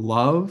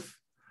love,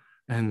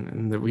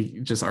 and that we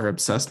just are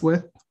obsessed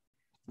with.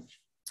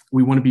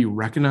 We want to be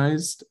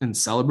recognized and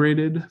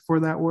celebrated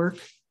for that work.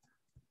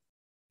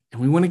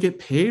 And we want to get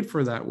paid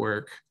for that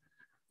work.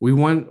 We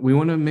want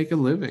to make a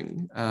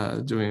living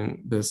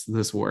doing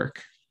this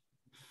work.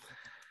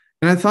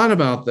 And I thought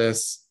about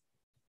this,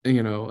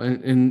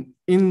 and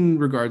in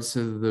regards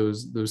to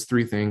those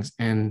three things,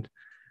 and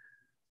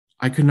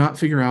I could not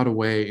figure out a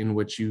way in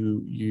which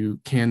you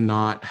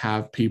cannot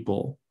have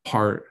people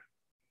part,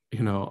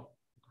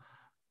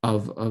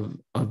 of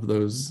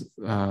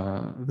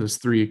those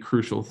three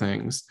crucial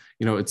things.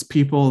 It's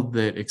people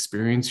that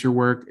experience your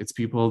work. It's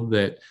people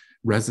that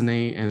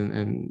resonate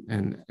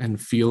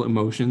and feel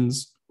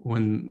emotions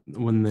when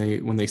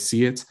they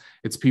see it.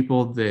 It's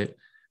people that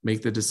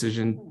make the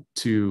decision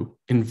to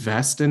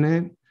invest in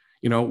it,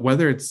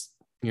 whether it's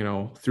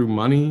through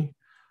money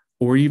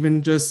or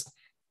even just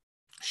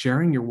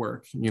sharing your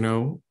work,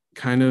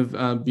 kind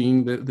of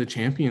being the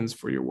champions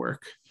for your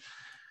work.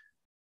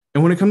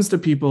 And when it comes to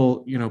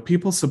people,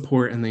 people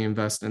support and they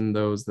invest in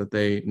those that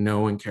they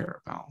know and care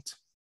about,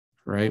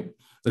 right?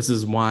 This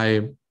is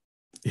why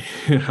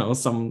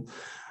someone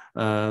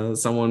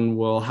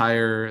will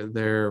hire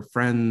their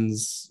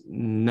friend's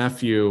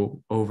nephew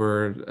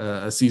over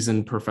a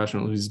seasoned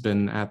professional who's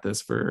been at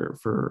this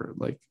for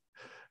like,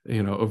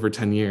 over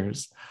 10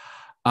 years.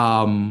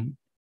 But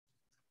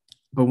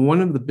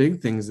one of the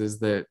big things is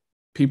that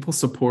people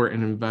support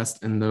and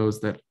invest in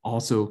those that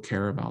also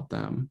care about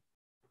them.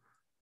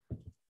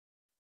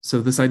 So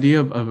this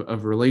idea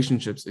of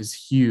relationships is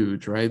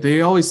huge, right?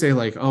 They always say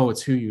like, oh,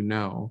 it's who you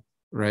know,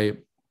 right?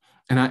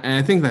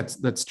 I think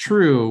that's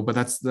true, but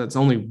that's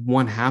only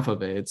one half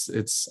of it.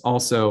 It's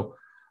also,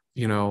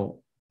 you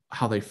know,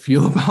 how they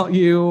feel about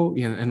you,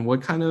 and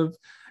what kind of,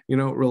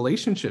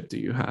 relationship do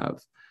you have,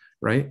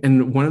 right?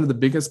 And one of the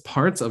biggest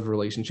parts of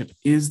relationship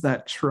is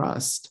that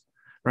trust,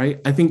 right?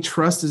 I think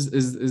trust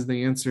is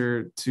the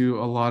answer to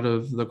a lot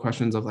of the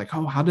questions of like,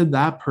 oh, how did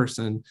that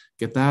person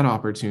get that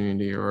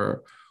opportunity,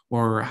 or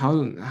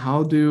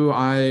how do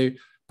I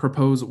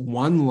propose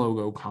one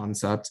logo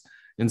concept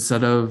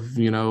instead of,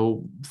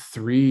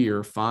 3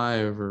 or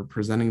 5, or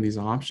presenting these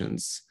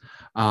options.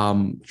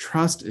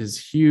 Trust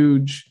is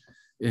huge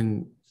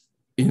in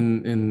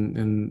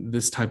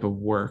this type of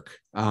work,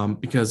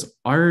 because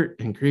art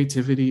and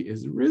creativity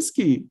is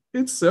risky.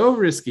 It's so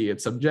risky.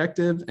 It's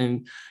subjective,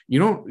 and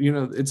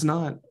it's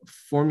not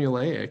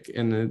formulaic,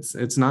 and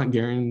it's not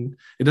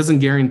it doesn't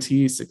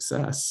guarantee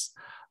success.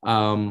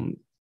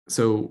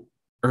 So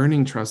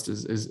earning trust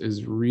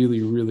is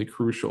really, really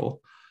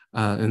crucial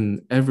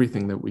in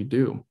everything that we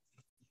do.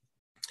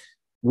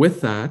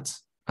 With that,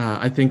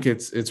 I think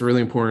it's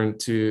really important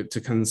to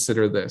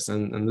consider this,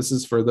 and this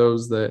is for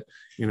those that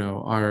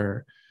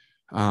are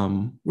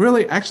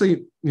really,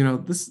 actually,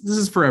 this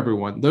is for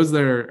everyone. Those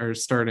that are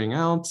starting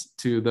out,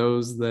 to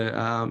those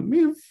that may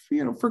have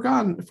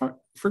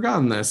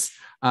forgotten this.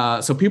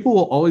 So people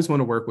will always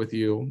want to work with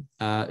you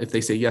if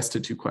they say yes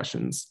to 2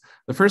 questions.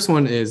 The first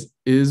one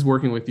is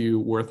working with you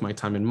worth my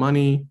time and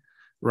money,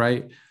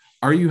 right?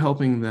 Are you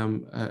helping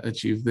them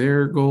achieve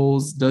their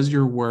goals? Does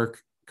your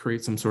work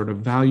create some sort of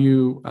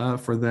value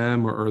for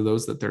them or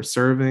those that they're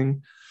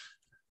serving?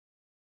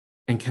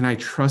 And can I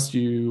trust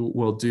you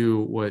will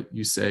do what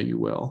you say you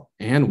will,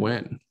 and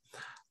when?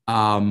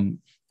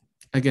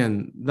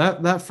 Again,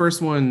 that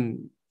first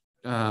one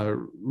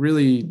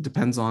really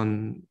depends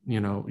on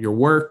your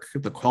work,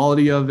 the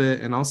quality of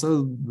it, and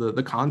also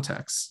the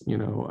context.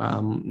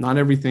 Not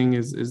everything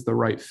is the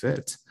right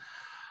fit,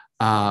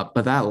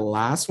 but that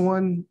last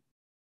one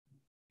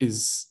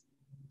is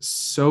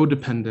so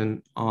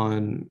dependent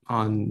on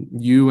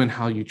you and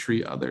how you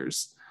treat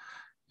others.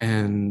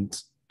 And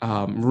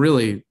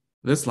really,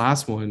 this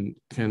last one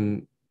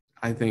can,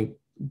 I think,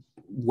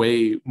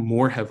 weigh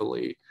more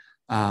heavily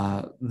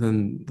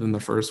than the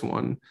first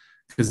one,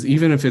 because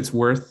even if it's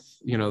worth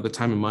the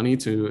time and money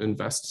to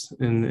invest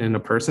in a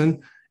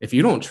person, if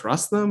you don't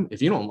trust them,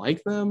 if you don't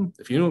like them,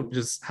 if you don't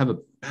just have a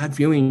bad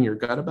feeling in your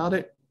gut about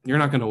it, you're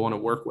not going to want to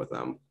work with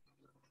them.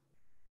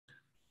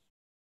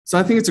 So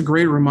I think it's a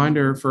great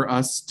reminder for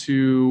us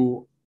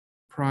to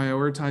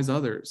prioritize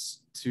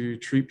others, to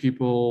treat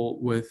people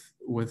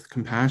with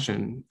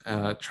compassion,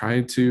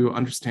 try to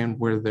understand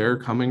where they're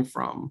coming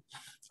from,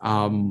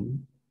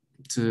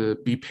 to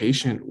be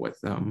patient with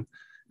them,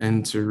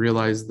 and to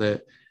realize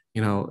that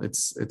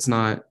it's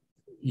not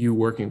you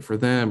working for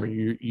them or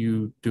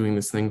you doing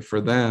this thing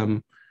for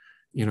them.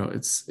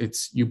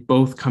 It's you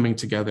both coming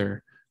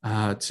together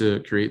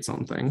to create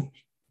something.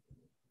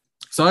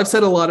 So I've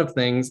said a lot of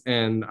things,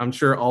 and I'm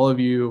sure all of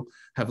you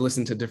have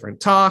listened to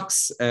different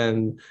talks,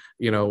 and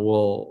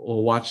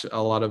we'll watch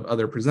a lot of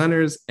other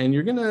presenters, and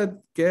you're gonna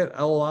get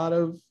a lot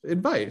of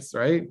advice,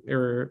 right,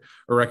 or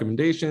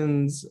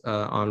recommendations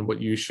on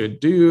what you should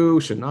do,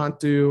 should not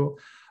do,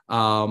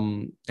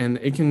 and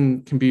it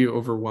can be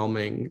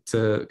overwhelming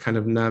to kind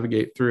of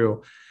navigate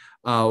through.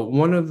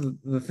 One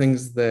of the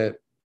things that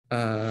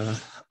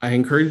I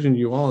encourage in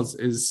you all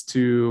is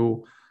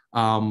to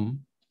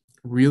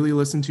really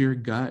listen to your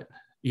gut.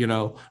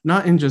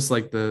 Not in just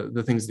like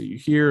the things that you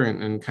hear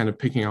and kind of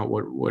picking out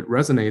what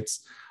resonates,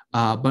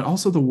 but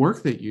also the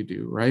work that you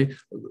do, right?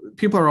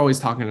 People are always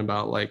talking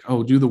about like,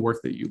 oh, do the work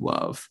that you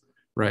love,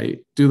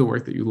 right? Do the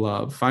work that you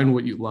love, find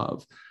what you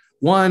love.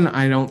 One,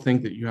 I don't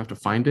think that you have to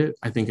find it.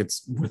 I think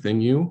it's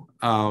within you.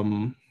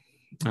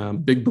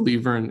 Big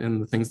believer in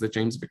the things that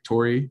James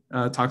Victory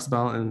talks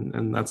about,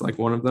 and that's like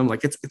one of them.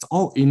 Like it's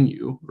all in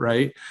you,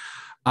 right?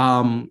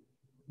 The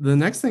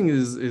next thing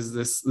is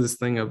this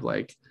thing of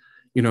like,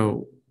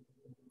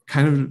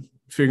 kind of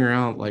figuring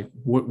out like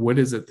what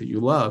is it that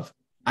you love.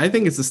 I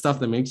think it's the stuff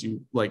that makes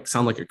you like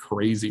sound like a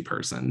crazy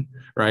person,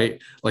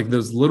 right? Like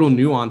those little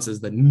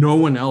nuances that no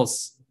one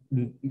else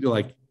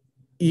like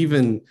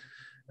even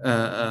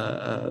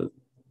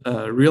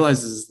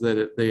realizes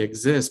that they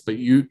exist, but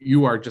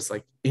you are just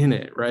like in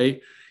it, right?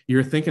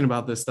 You're thinking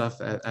about this stuff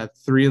at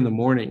 3 a.m.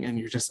 and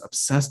you're just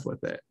obsessed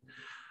with it.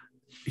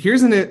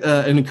 Here's an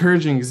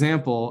encouraging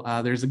example.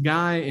 There's a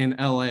guy in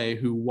LA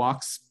who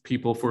walks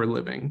people for a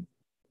living,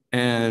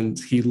 and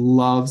he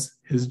loves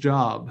his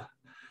job,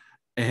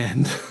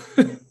 and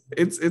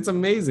it's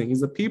amazing.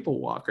 He's a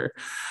people walker.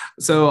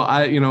 So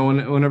I,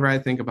 whenever I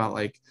think about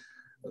like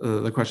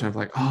the question of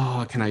like,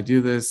 oh, can I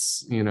do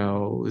this?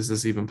 Is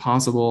this even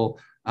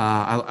possible?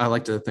 I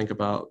like to think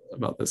about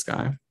this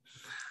guy.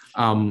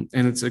 And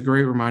it's a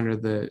great reminder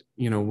that,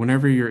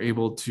 whenever you're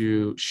able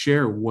to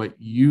share what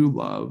you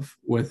love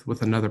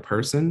with another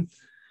person,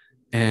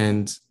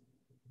 and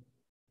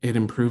it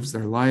improves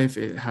their life,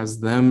 it has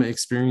them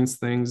experience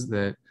things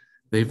that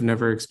they've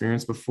never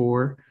experienced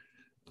before,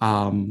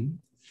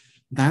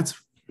 that's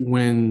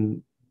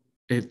when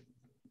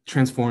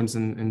transforms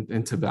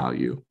into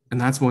value. And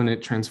that's when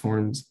it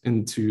transforms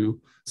into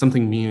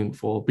something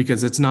meaningful,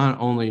 because it's not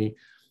only,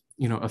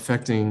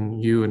 affecting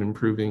you and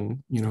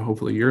improving,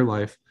 hopefully your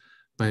life,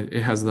 but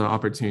it has the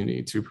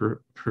opportunity to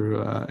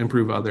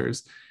improve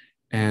others.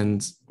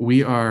 And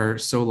we are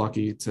so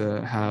lucky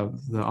to have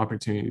the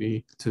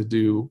opportunity to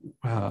do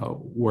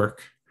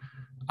work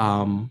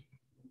that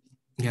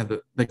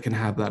can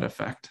have that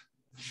effect.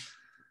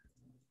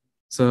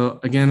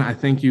 So again, I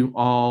thank you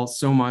all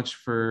so much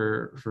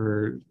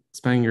for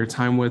spending your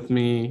time with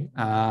me.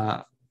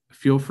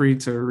 Feel free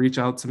to reach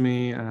out to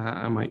me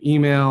on my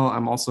email.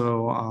 I'm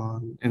also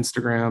on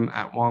Instagram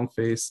at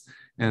WONGFACE.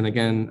 And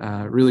again,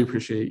 really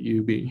appreciate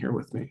you being here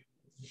with me.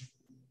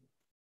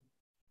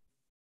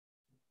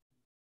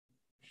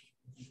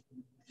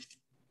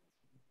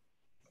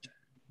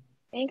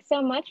 Thanks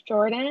so much,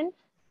 Jordan.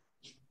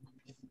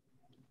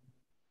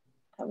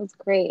 That was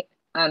great.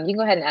 You can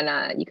go ahead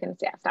and you can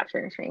stop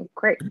sharing your screen.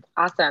 Great,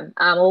 awesome.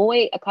 We'll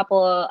wait a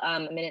couple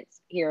minutes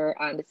here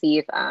to see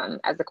if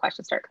as the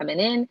questions start coming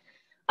in.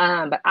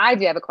 But I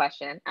do have a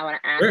question I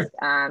want to ask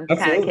to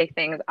kind of kick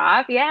things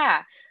off.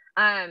 Yeah.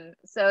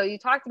 So you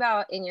talked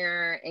about in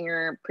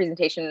your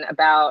presentation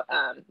about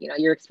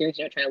your experience,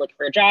 trying to look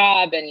for a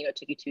job, and it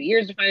took you 2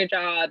 years to find a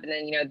job, and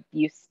then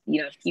you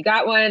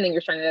got one, and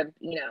you're trying to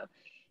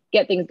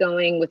get things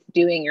going with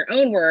doing your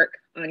own work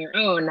on your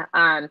own.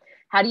 How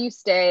did you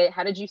stay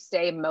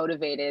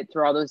motivated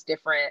through all those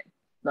different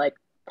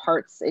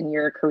parts in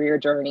your career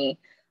journey,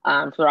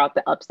 throughout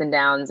the ups and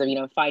downs of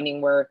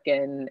finding work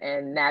and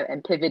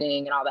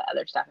pivoting and all that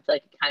other stuff? I feel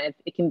like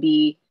it can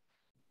be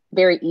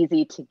very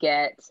easy to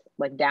get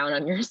down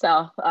on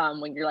yourself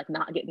when you're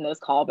not getting those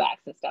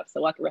callbacks and stuff.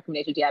 So what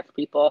recommendations do you have for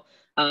people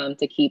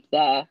to keep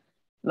the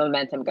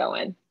momentum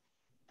going?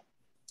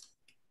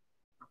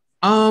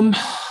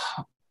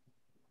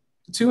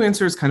 Two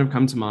answers kind of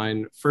come to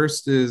mind.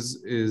 First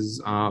is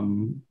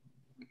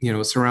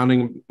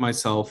surrounding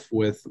myself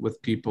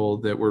with people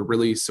that were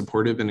really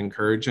supportive and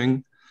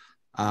encouraging.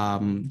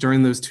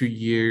 During those 2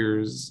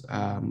 years,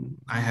 I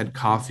had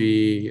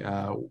coffee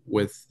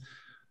with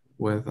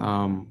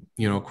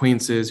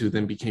acquaintances who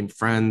then became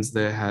friends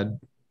that had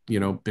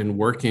been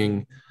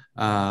working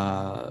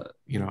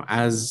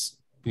as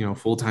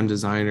full-time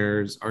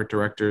designers, art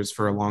directors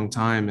for a long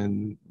time,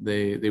 and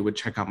they would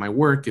check out my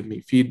work, give me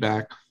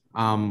feedback,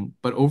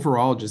 but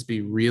overall just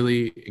be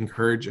really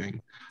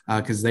encouraging,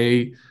 because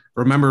they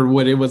remembered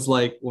what it was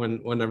like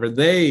whenever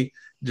they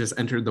just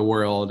entered the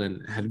world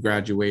and had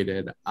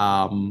graduated.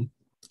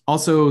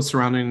 Also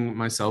surrounding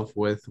myself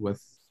with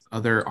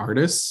other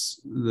artists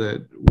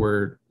that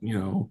were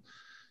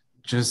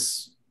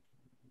just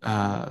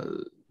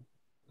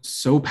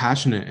so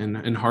passionate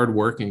and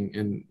hardworking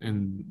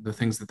in the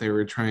things that they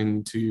were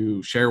trying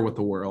to share with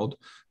the world.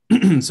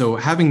 So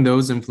having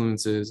those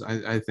influences,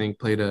 I think,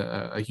 played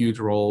a huge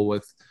role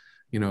with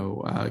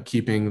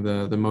keeping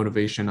the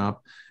motivation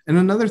up. And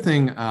another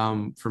thing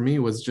for me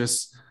was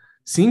just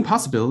seeing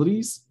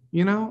possibilities,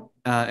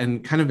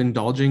 and kind of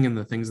indulging in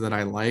the things that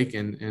I like,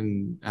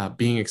 and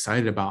being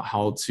excited about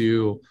how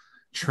to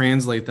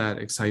translate that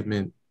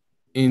excitement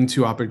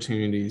into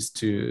opportunities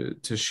to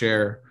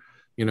share,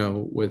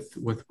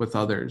 with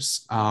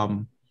others.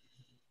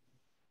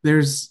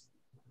 There's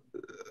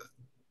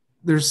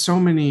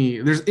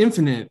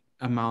infinite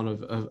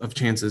amount of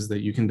chances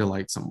that you can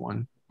delight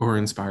someone or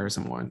inspire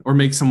someone or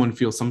make someone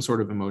feel some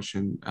sort of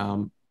emotion,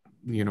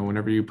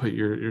 whenever you put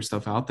your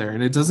stuff out there.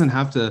 And it doesn't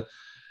have to,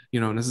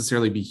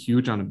 necessarily be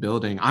huge on a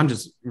building. I'm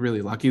just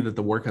really lucky that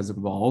the work has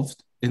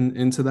evolved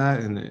into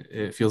that, and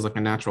it feels like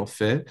a natural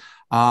fit.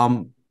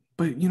 But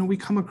we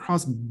come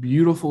across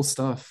beautiful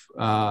stuff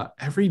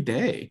every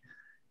day,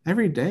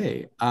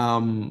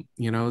 to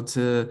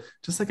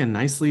just like a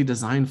nicely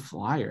designed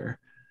flyer.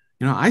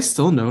 I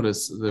still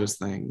notice those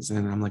things,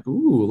 and I'm like,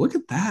 ooh, look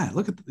at that.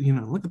 Look at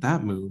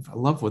that move. I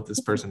love what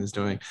this person is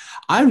doing.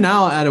 I'm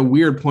now at a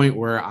weird point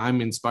where I'm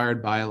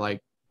inspired by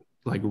like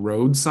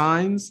road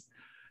signs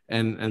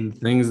and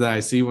things that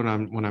I see when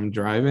I'm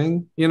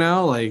driving,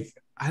 I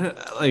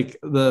like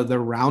the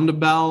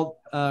roundabout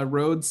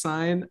road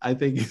sign, I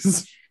think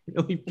is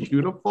really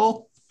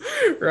beautiful.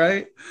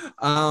 Right.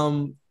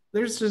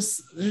 There's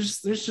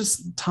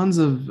just tons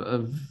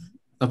of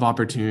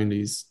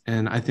opportunities,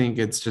 and I think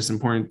it's just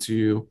important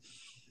to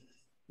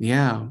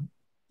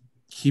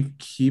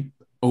keep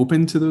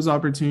open to those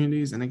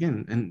opportunities, and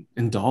again, and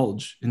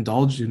indulge in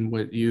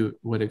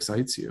what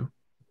excites you.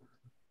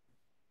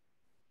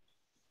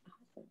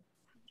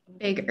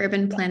 Big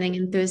urban planning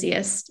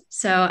enthusiast,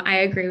 so I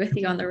agree with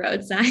you on the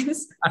road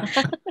signs.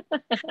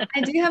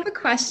 I do have a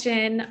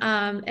question,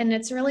 and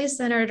it's really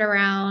centered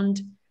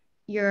around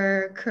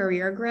your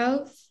career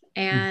growth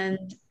and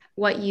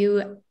what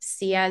you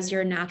see as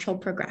your natural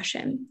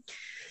progression.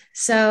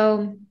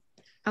 So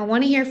I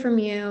want to hear from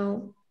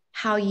you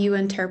how you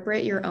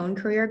interpret your own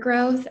career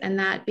growth, and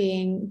that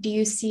being, do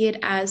you see it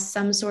as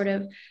some sort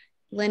of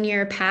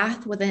linear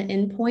path with an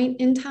endpoint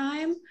in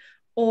time?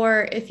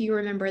 Or if you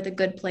remember The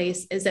Good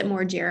Place, is it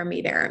more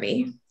Jeremy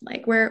Bearimy?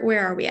 Like where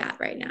are we at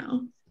right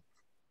now?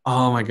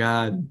 Oh my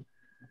God.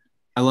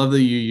 I love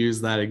that you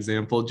use that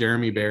example,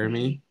 Jeremy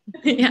Bearimy.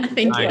 Yeah,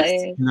 thank you.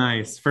 Nice.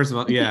 Nice. First of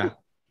all, yeah,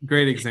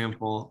 great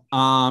example.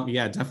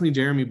 Yeah, definitely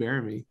Jeremy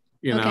Bearimy,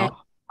 you Okay. know.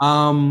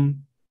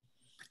 Um,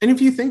 and if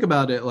you think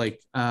about it,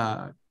 like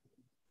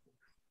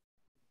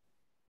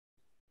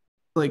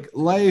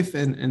life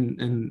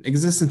and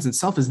existence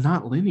itself is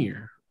not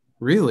linear,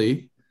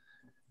 really,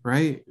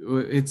 right?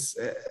 It's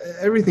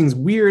everything's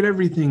weird,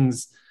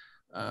 everything's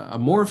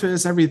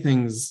amorphous,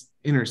 everything's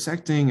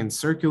intersecting and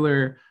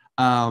circular.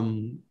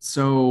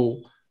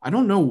 So I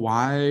don't know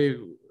why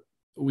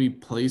we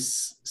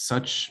place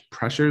such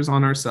pressures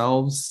on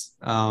ourselves,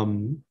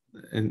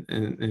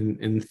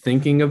 in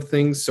thinking of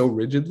things so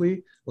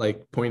rigidly,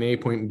 like point A,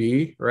 point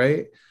B,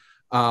 right?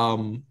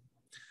 Um,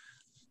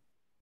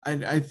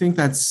 I think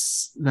that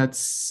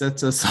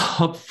sets us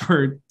up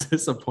for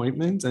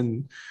disappointment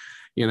and,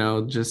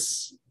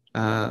 just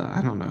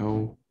I don't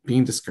know,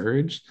 being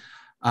discouraged.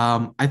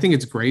 I think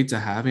it's great to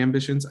have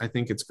ambitions. I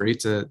think it's great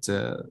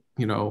to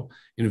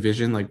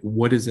envision like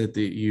what is it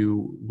that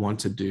you want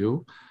to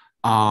do.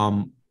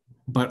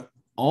 But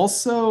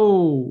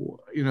also,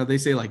 they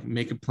say like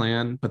make a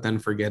plan, but then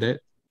forget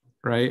it,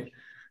 right?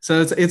 So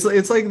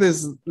it's like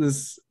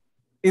this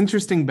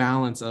interesting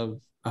balance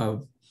of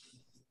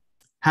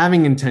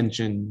having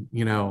intention,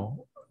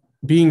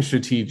 being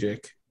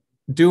strategic,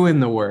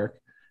 doing the work,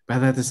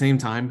 but at the same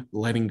time,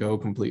 letting go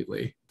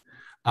completely.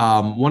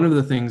 One of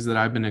the things that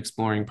I've been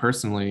exploring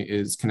personally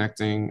is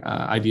connecting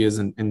ideas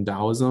in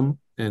Taoism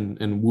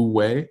and Wu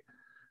Wei,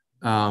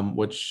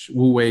 which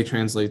Wu Wei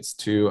translates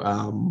to,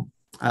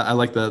 I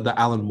like the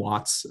Alan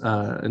Watts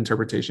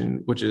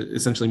interpretation, which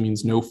essentially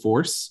means no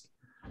force,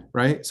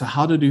 right? So,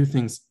 how to do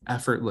things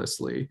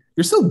effortlessly.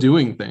 You're still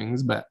doing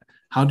things, but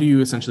how do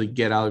you essentially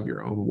get out of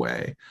your own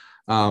way?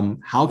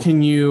 How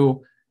can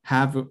you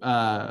have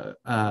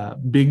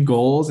big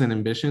goals and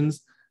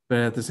ambitions, but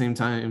at the same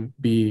time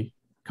be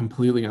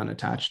completely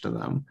unattached to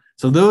them?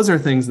 So those are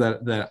things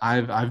that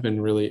I've been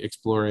really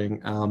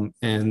exploring,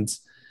 and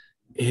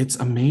it's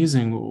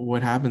amazing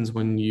what happens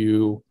when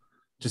you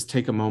just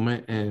take a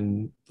moment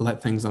and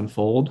let things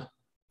unfold.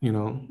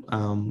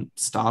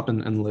 Stop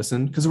and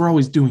listen, because we're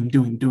always doing.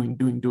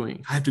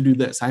 I have to do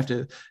this. I have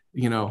to,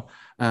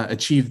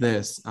 achieve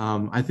this.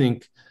 I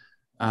think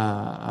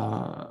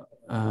the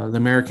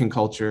American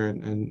culture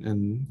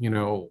and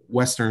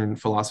Western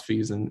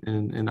philosophies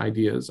and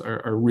ideas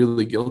are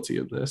really guilty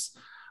of this,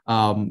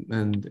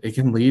 and it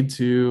can lead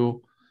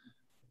to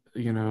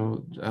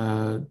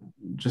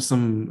just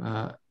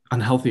some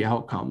unhealthy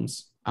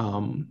outcomes.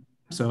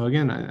 So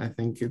again, I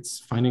think it's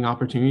finding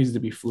opportunities to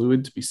be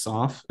fluid, to be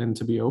soft, and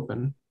to be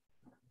open.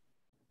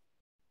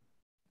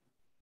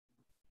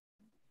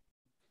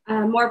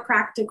 More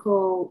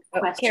practical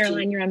question.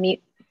 Caroline, you're on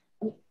mute.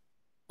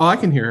 Oh, I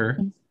can hear her.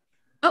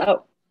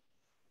 Oh,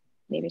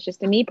 maybe it's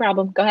just a me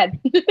problem. Go ahead.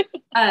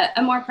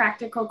 A more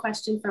practical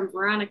question from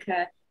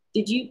Veronica.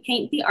 Did you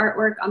paint the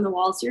artwork on the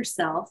walls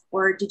yourself,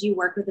 or did you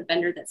work with a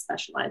vendor that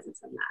specializes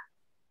in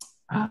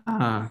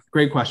that?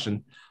 Great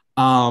question.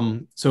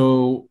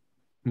 So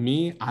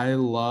me, I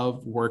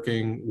love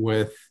working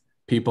with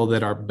people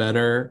that are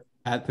better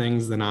at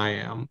things than I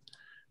am,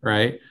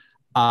 right?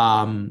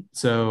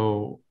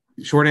 So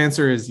short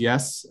answer is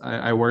yes.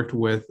 I worked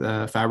with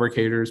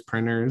fabricators,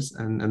 printers,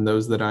 and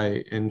those that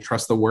I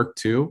entrust the work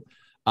to.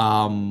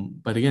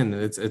 But again,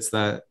 it's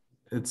that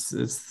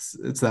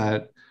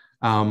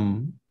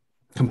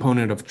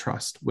component of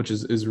trust, which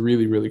is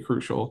really, really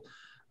crucial,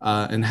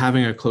 and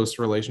having a close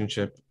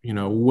relationship,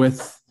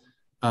 with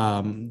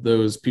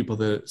those people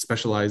that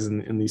specialize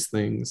in these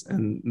things,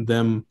 and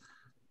them,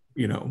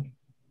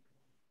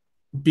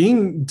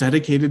 being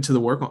dedicated to the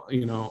work,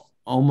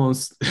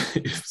 almost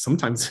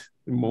sometimes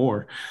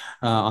more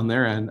on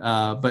their end,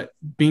 but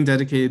being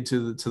dedicated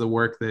to the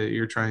work that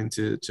you're trying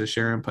to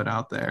share and put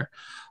out there.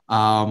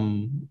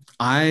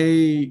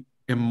 I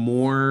am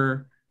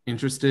more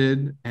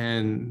interested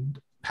and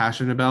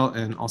passionate about,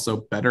 and also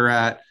better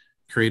at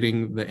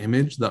creating the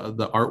image,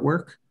 the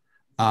artwork.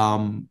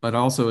 But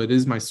also it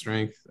is my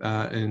strength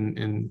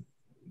in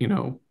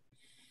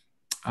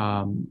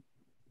um,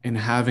 in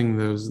having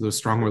those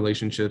strong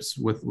relationships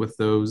with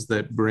those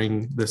that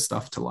bring this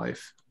stuff to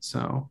life.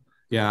 So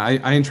yeah,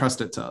 I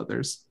entrust it to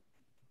others.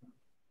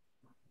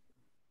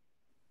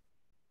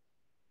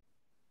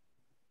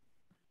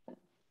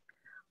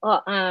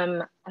 Well,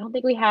 I don't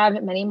think we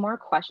have many more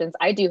questions.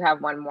 I do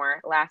have one more,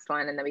 last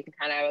one, and then we can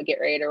kind of get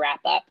ready to wrap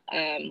up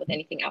with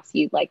anything else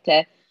you'd like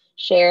to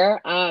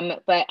share.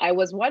 But I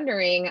was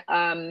wondering,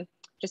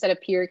 just out of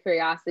pure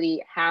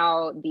curiosity,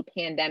 how the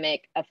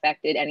pandemic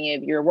affected any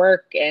of your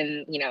work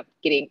and,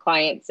 getting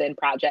clients and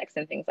projects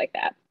and things like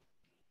that,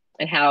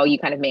 and how you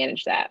kind of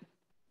manage that.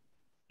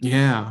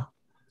 Yeah,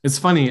 it's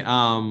funny.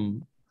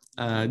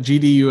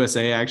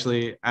 GDUSA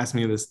actually asked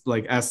me this,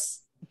 like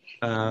asked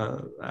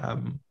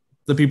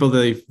the people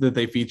that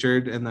they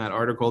featured in that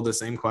article the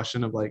same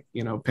question of, like,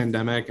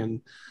 pandemic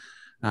and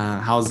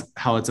how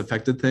it's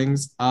affected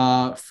things.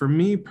 For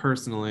me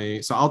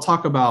personally, so I'll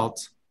talk about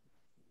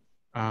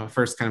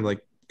first kind of like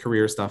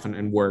career stuff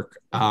and work.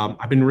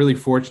 I've been really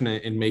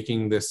fortunate in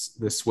making this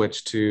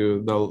switch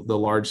to the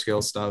large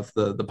scale stuff,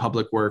 the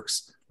public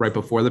works right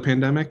before the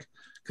pandemic,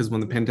 because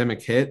when the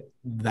pandemic hit,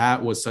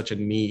 that was such a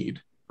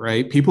need,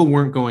 right? People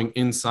weren't going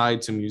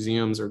inside to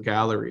museums or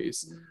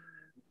galleries,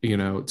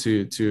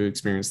 to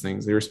experience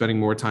things. They were spending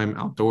more time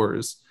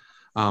outdoors,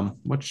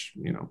 which,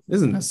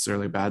 isn't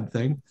necessarily a bad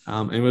thing.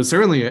 It was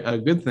certainly a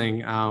good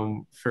thing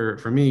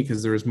for me,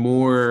 because there was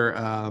more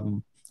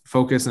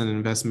focus and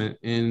investment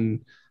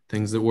in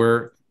things that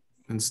were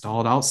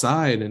installed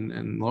outside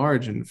and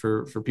large and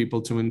for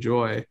people to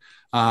enjoy.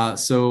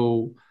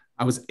 So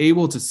I was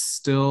able to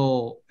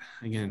still,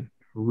 again,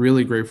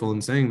 really grateful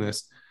in saying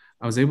this,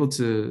 I was able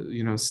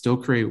to, still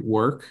create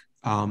work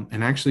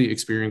and actually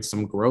experience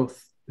some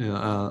growth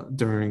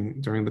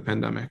during the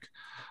pandemic.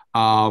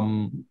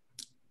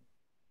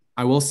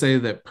 I will say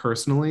that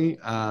personally,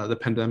 the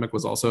pandemic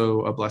was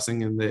also a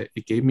blessing in that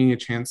it gave me a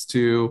chance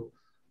to,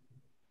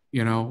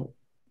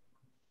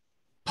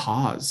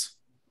 pause,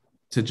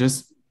 to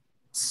just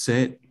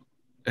sit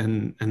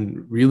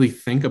and really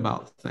think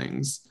about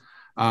things.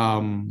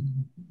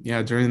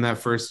 During that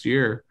first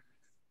year,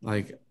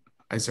 like,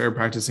 I started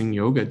practicing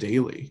yoga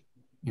daily,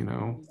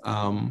 and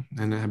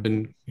I have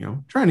been,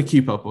 trying to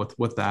keep up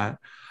with that.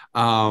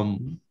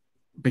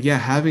 But yeah,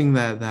 having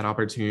that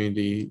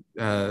opportunity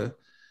to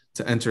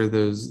enter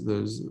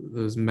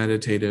those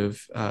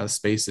meditative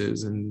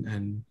spaces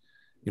and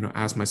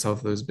ask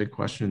myself those big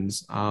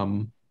questions.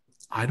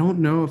 I don't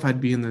know if I'd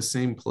be in the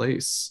same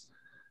place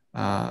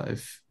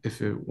if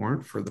it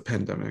weren't for the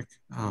pandemic.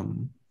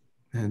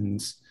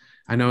 And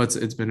I know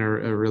it's been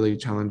a really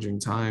challenging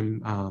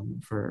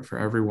time for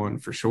everyone,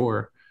 for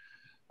sure.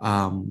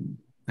 And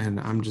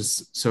I'm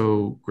just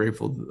so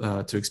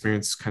grateful to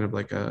experience kind of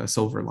like a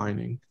silver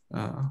lining,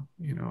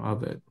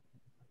 of it.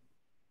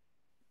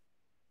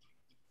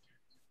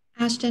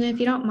 Ashton, if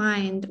you don't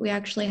mind, we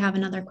actually have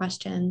another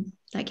question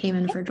that came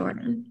in for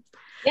Jordan.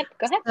 Yep,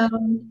 go ahead.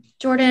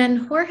 Jordan,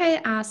 Jorge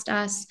asked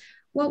us,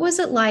 what was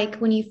it like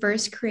when you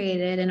first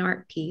created an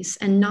art piece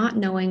and not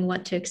knowing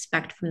what to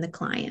expect from the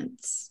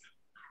clients?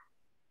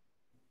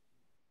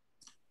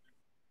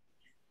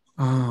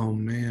 Oh,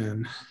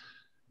 man.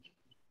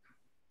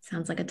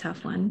 Sounds like a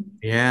tough one.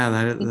 Yeah,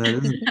 that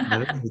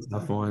is a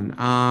tough one.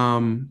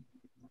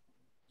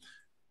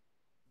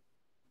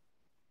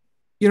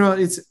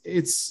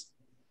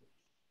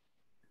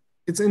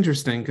 It's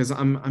interesting because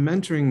I'm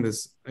entering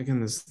this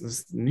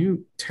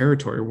new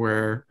territory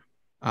where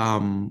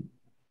I'm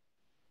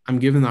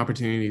given the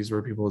opportunities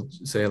where people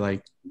say,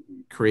 like,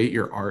 create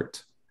your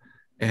art,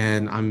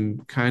 and I'm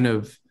kind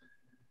of,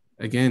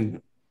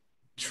 again,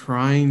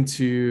 trying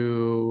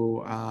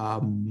to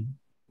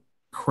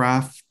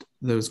craft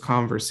those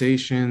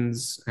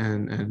conversations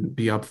and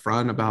be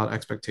upfront about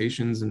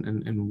expectations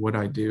and what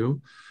I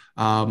do.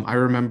 I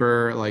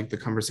remember, like, the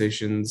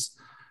conversations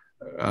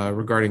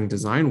regarding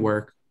design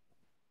work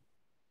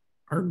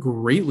are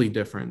greatly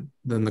different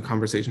than the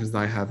conversations that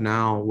I have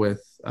now with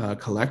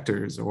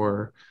collectors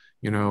or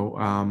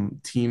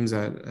teams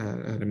at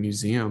a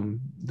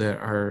museum that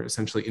are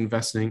essentially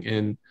investing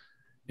in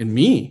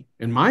me,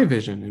 in my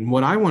vision, and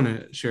what I want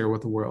to share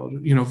with the world,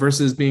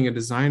 versus being a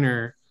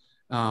designer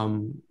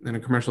and a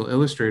commercial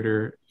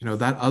illustrator.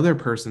 That other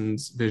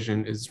person's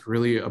vision is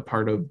really a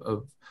part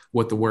of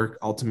what the work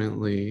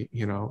ultimately,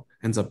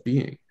 ends up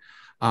being.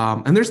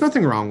 And there's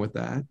nothing wrong with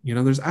that.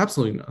 There's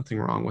absolutely nothing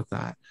wrong with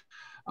that.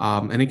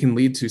 And it can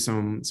lead to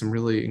some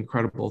really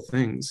incredible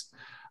things.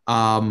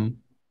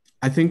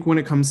 I think when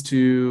it comes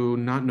to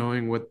not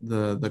knowing what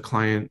the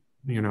client,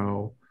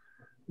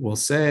 will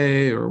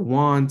say or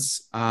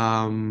wants,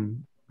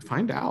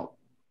 find out,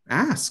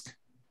 ask,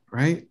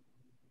 right?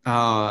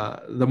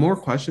 The more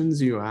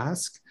questions you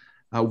ask,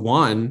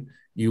 one,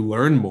 you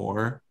learn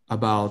more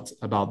about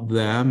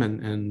them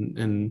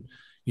and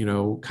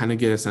kind of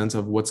get a sense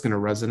of what's going to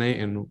resonate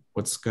and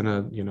what's going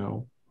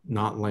to,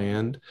 not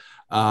land.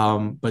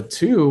 But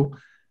two,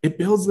 it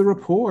builds the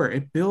rapport,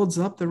 it builds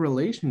up the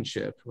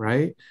relationship,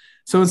 right?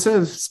 So instead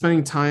of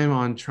spending time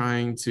on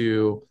trying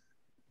to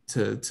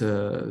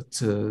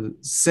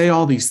say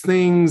all these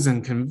things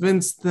and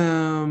convince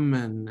them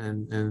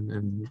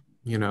and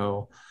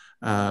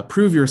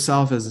prove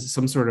yourself as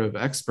some sort of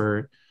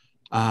expert,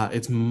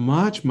 it's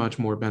much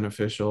more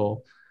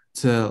beneficial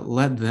to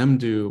let them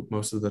do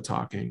most of the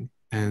talking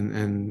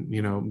and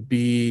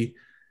be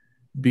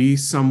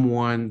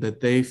someone that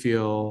they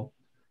feel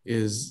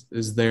is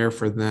there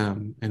for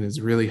them and is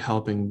really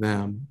helping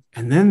them.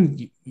 And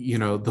then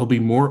they'll be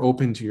more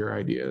open to your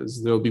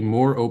ideas, they'll be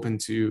more open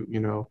to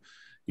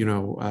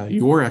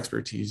your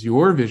expertise,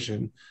 your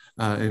vision,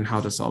 and how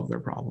to solve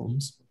their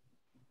problems.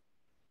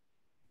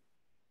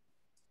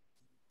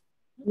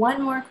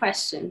 One more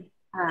question,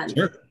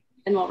 Sure.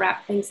 and we'll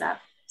wrap things up.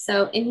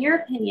 So in your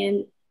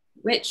opinion,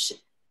 which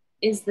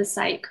is the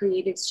site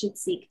creatives should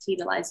seek to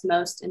utilize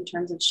most in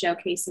terms of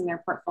showcasing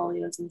their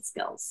portfolios and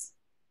skills?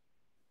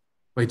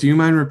 Wait, do you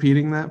mind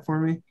repeating that for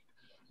me?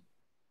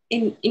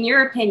 In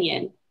your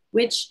opinion,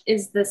 Which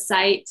is the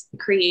site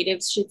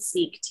creatives should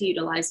seek to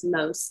utilize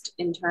most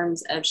in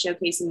terms of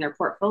showcasing their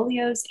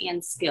portfolios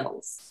and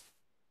skills?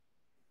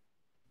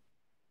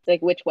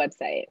 Like which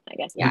website, I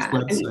guess. Which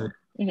website?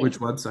 Which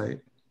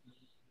website?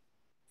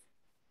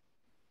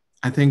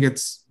 I think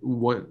it's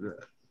what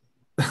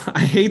I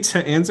hate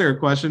to answer a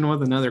question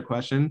with another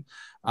question,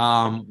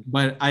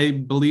 but I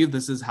believe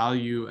this is how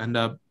you end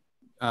up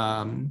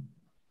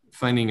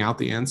finding out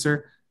the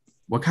answer.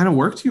 What kind of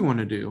work do you want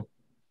to do?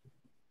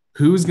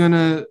 Who's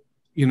gonna,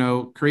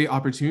 create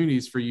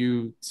opportunities for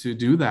you to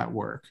do that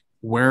work?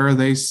 Where are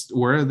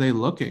they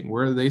looking?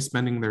 Where are they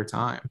spending their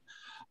time?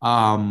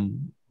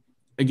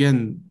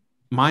 Again,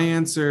 my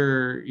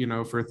answer,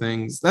 for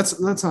things,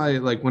 that's how I,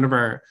 like,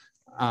 whenever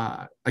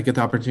I get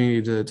the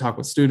opportunity to talk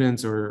with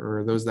students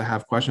or those that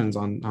have questions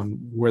on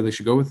where they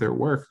should go with their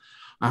work,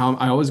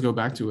 I always go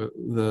back to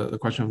the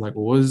question of like,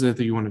 well, what is it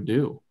that you want to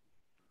do?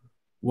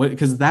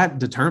 Because that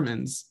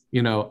determines,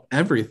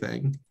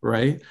 everything,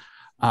 right?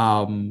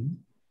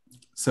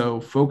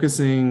 So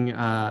focusing,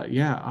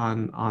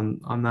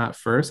 on that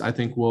first, I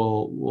think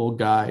will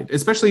guide,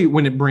 especially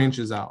when it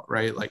branches out,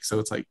 right? Like, so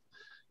it's like,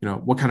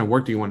 what kind of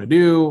work do you want to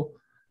do?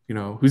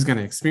 Who's going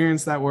to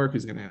experience that work?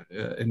 Who's going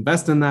to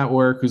invest in that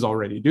work? Who's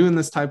already doing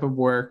this type of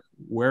work?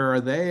 Where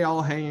are they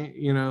all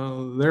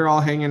hanging? They're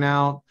all hanging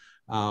out.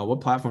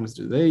 What platforms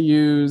do they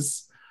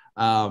use?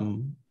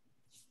 The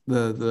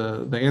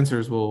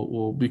answers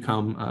will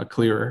become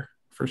clearer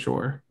for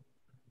sure.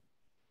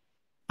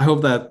 I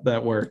hope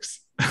that works.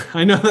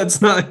 I know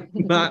that's not a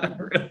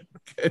really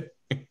good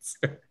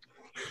answer.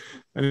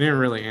 I didn't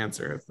really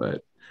answer it,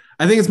 but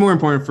I think it's more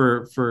important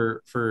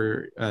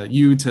for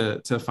you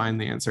to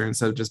find the answer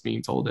instead of just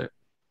being told it.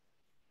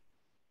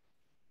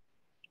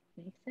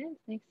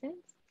 Makes sense.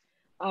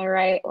 All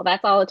right. Well,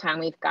 that's all the time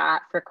we've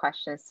got for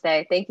questions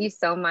today. Thank you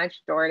so much,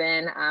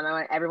 Jordan. I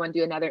want everyone to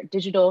do another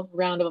digital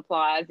round of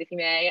applause, if you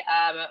may,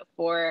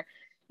 for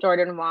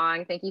Jordan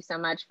Wong. Thank you so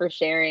much for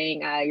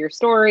sharing your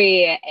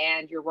story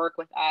and your work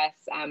with us.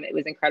 It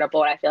was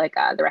incredible. And I feel like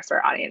the rest of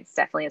our audience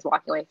definitely is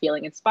walking away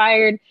feeling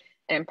inspired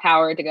and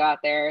empowered to go out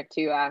there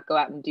to go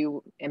out and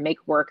do and make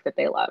work that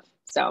they love.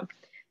 So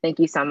thank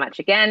you so much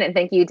again. And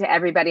thank you to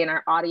everybody in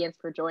our audience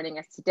for joining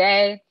us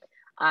today.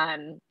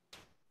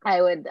 I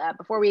would,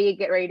 before we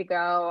get ready to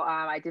go,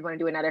 I did want to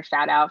do another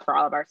shout out for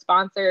all of our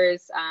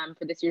sponsors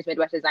for this year's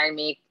Midwest Design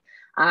Week.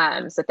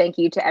 So thank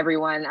you to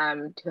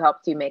everyone who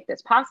helped to make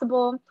this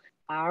possible.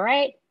 All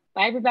right.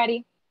 Bye,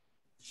 everybody.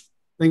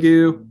 Thank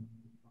you.